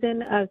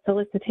season of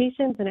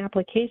solicitations and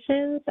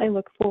applications. I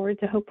look forward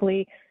to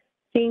hopefully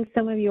seeing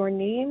some of your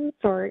names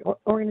or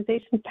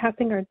organizations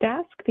passing our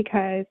desk,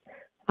 because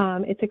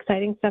it's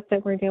exciting stuff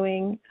that we're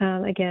doing.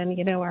 Again,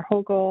 you know, our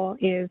whole goal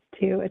is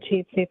to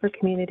achieve safer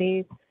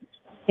communities,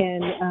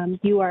 and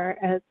you are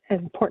an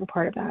important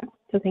part of that.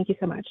 So thank you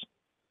so much.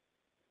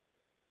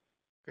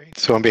 Great.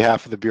 So on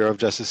behalf of the Bureau of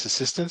Justice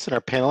Assistance and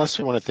our panelists,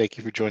 we want to thank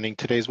you for joining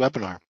today's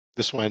webinar.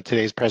 This will end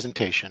today's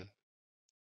presentation.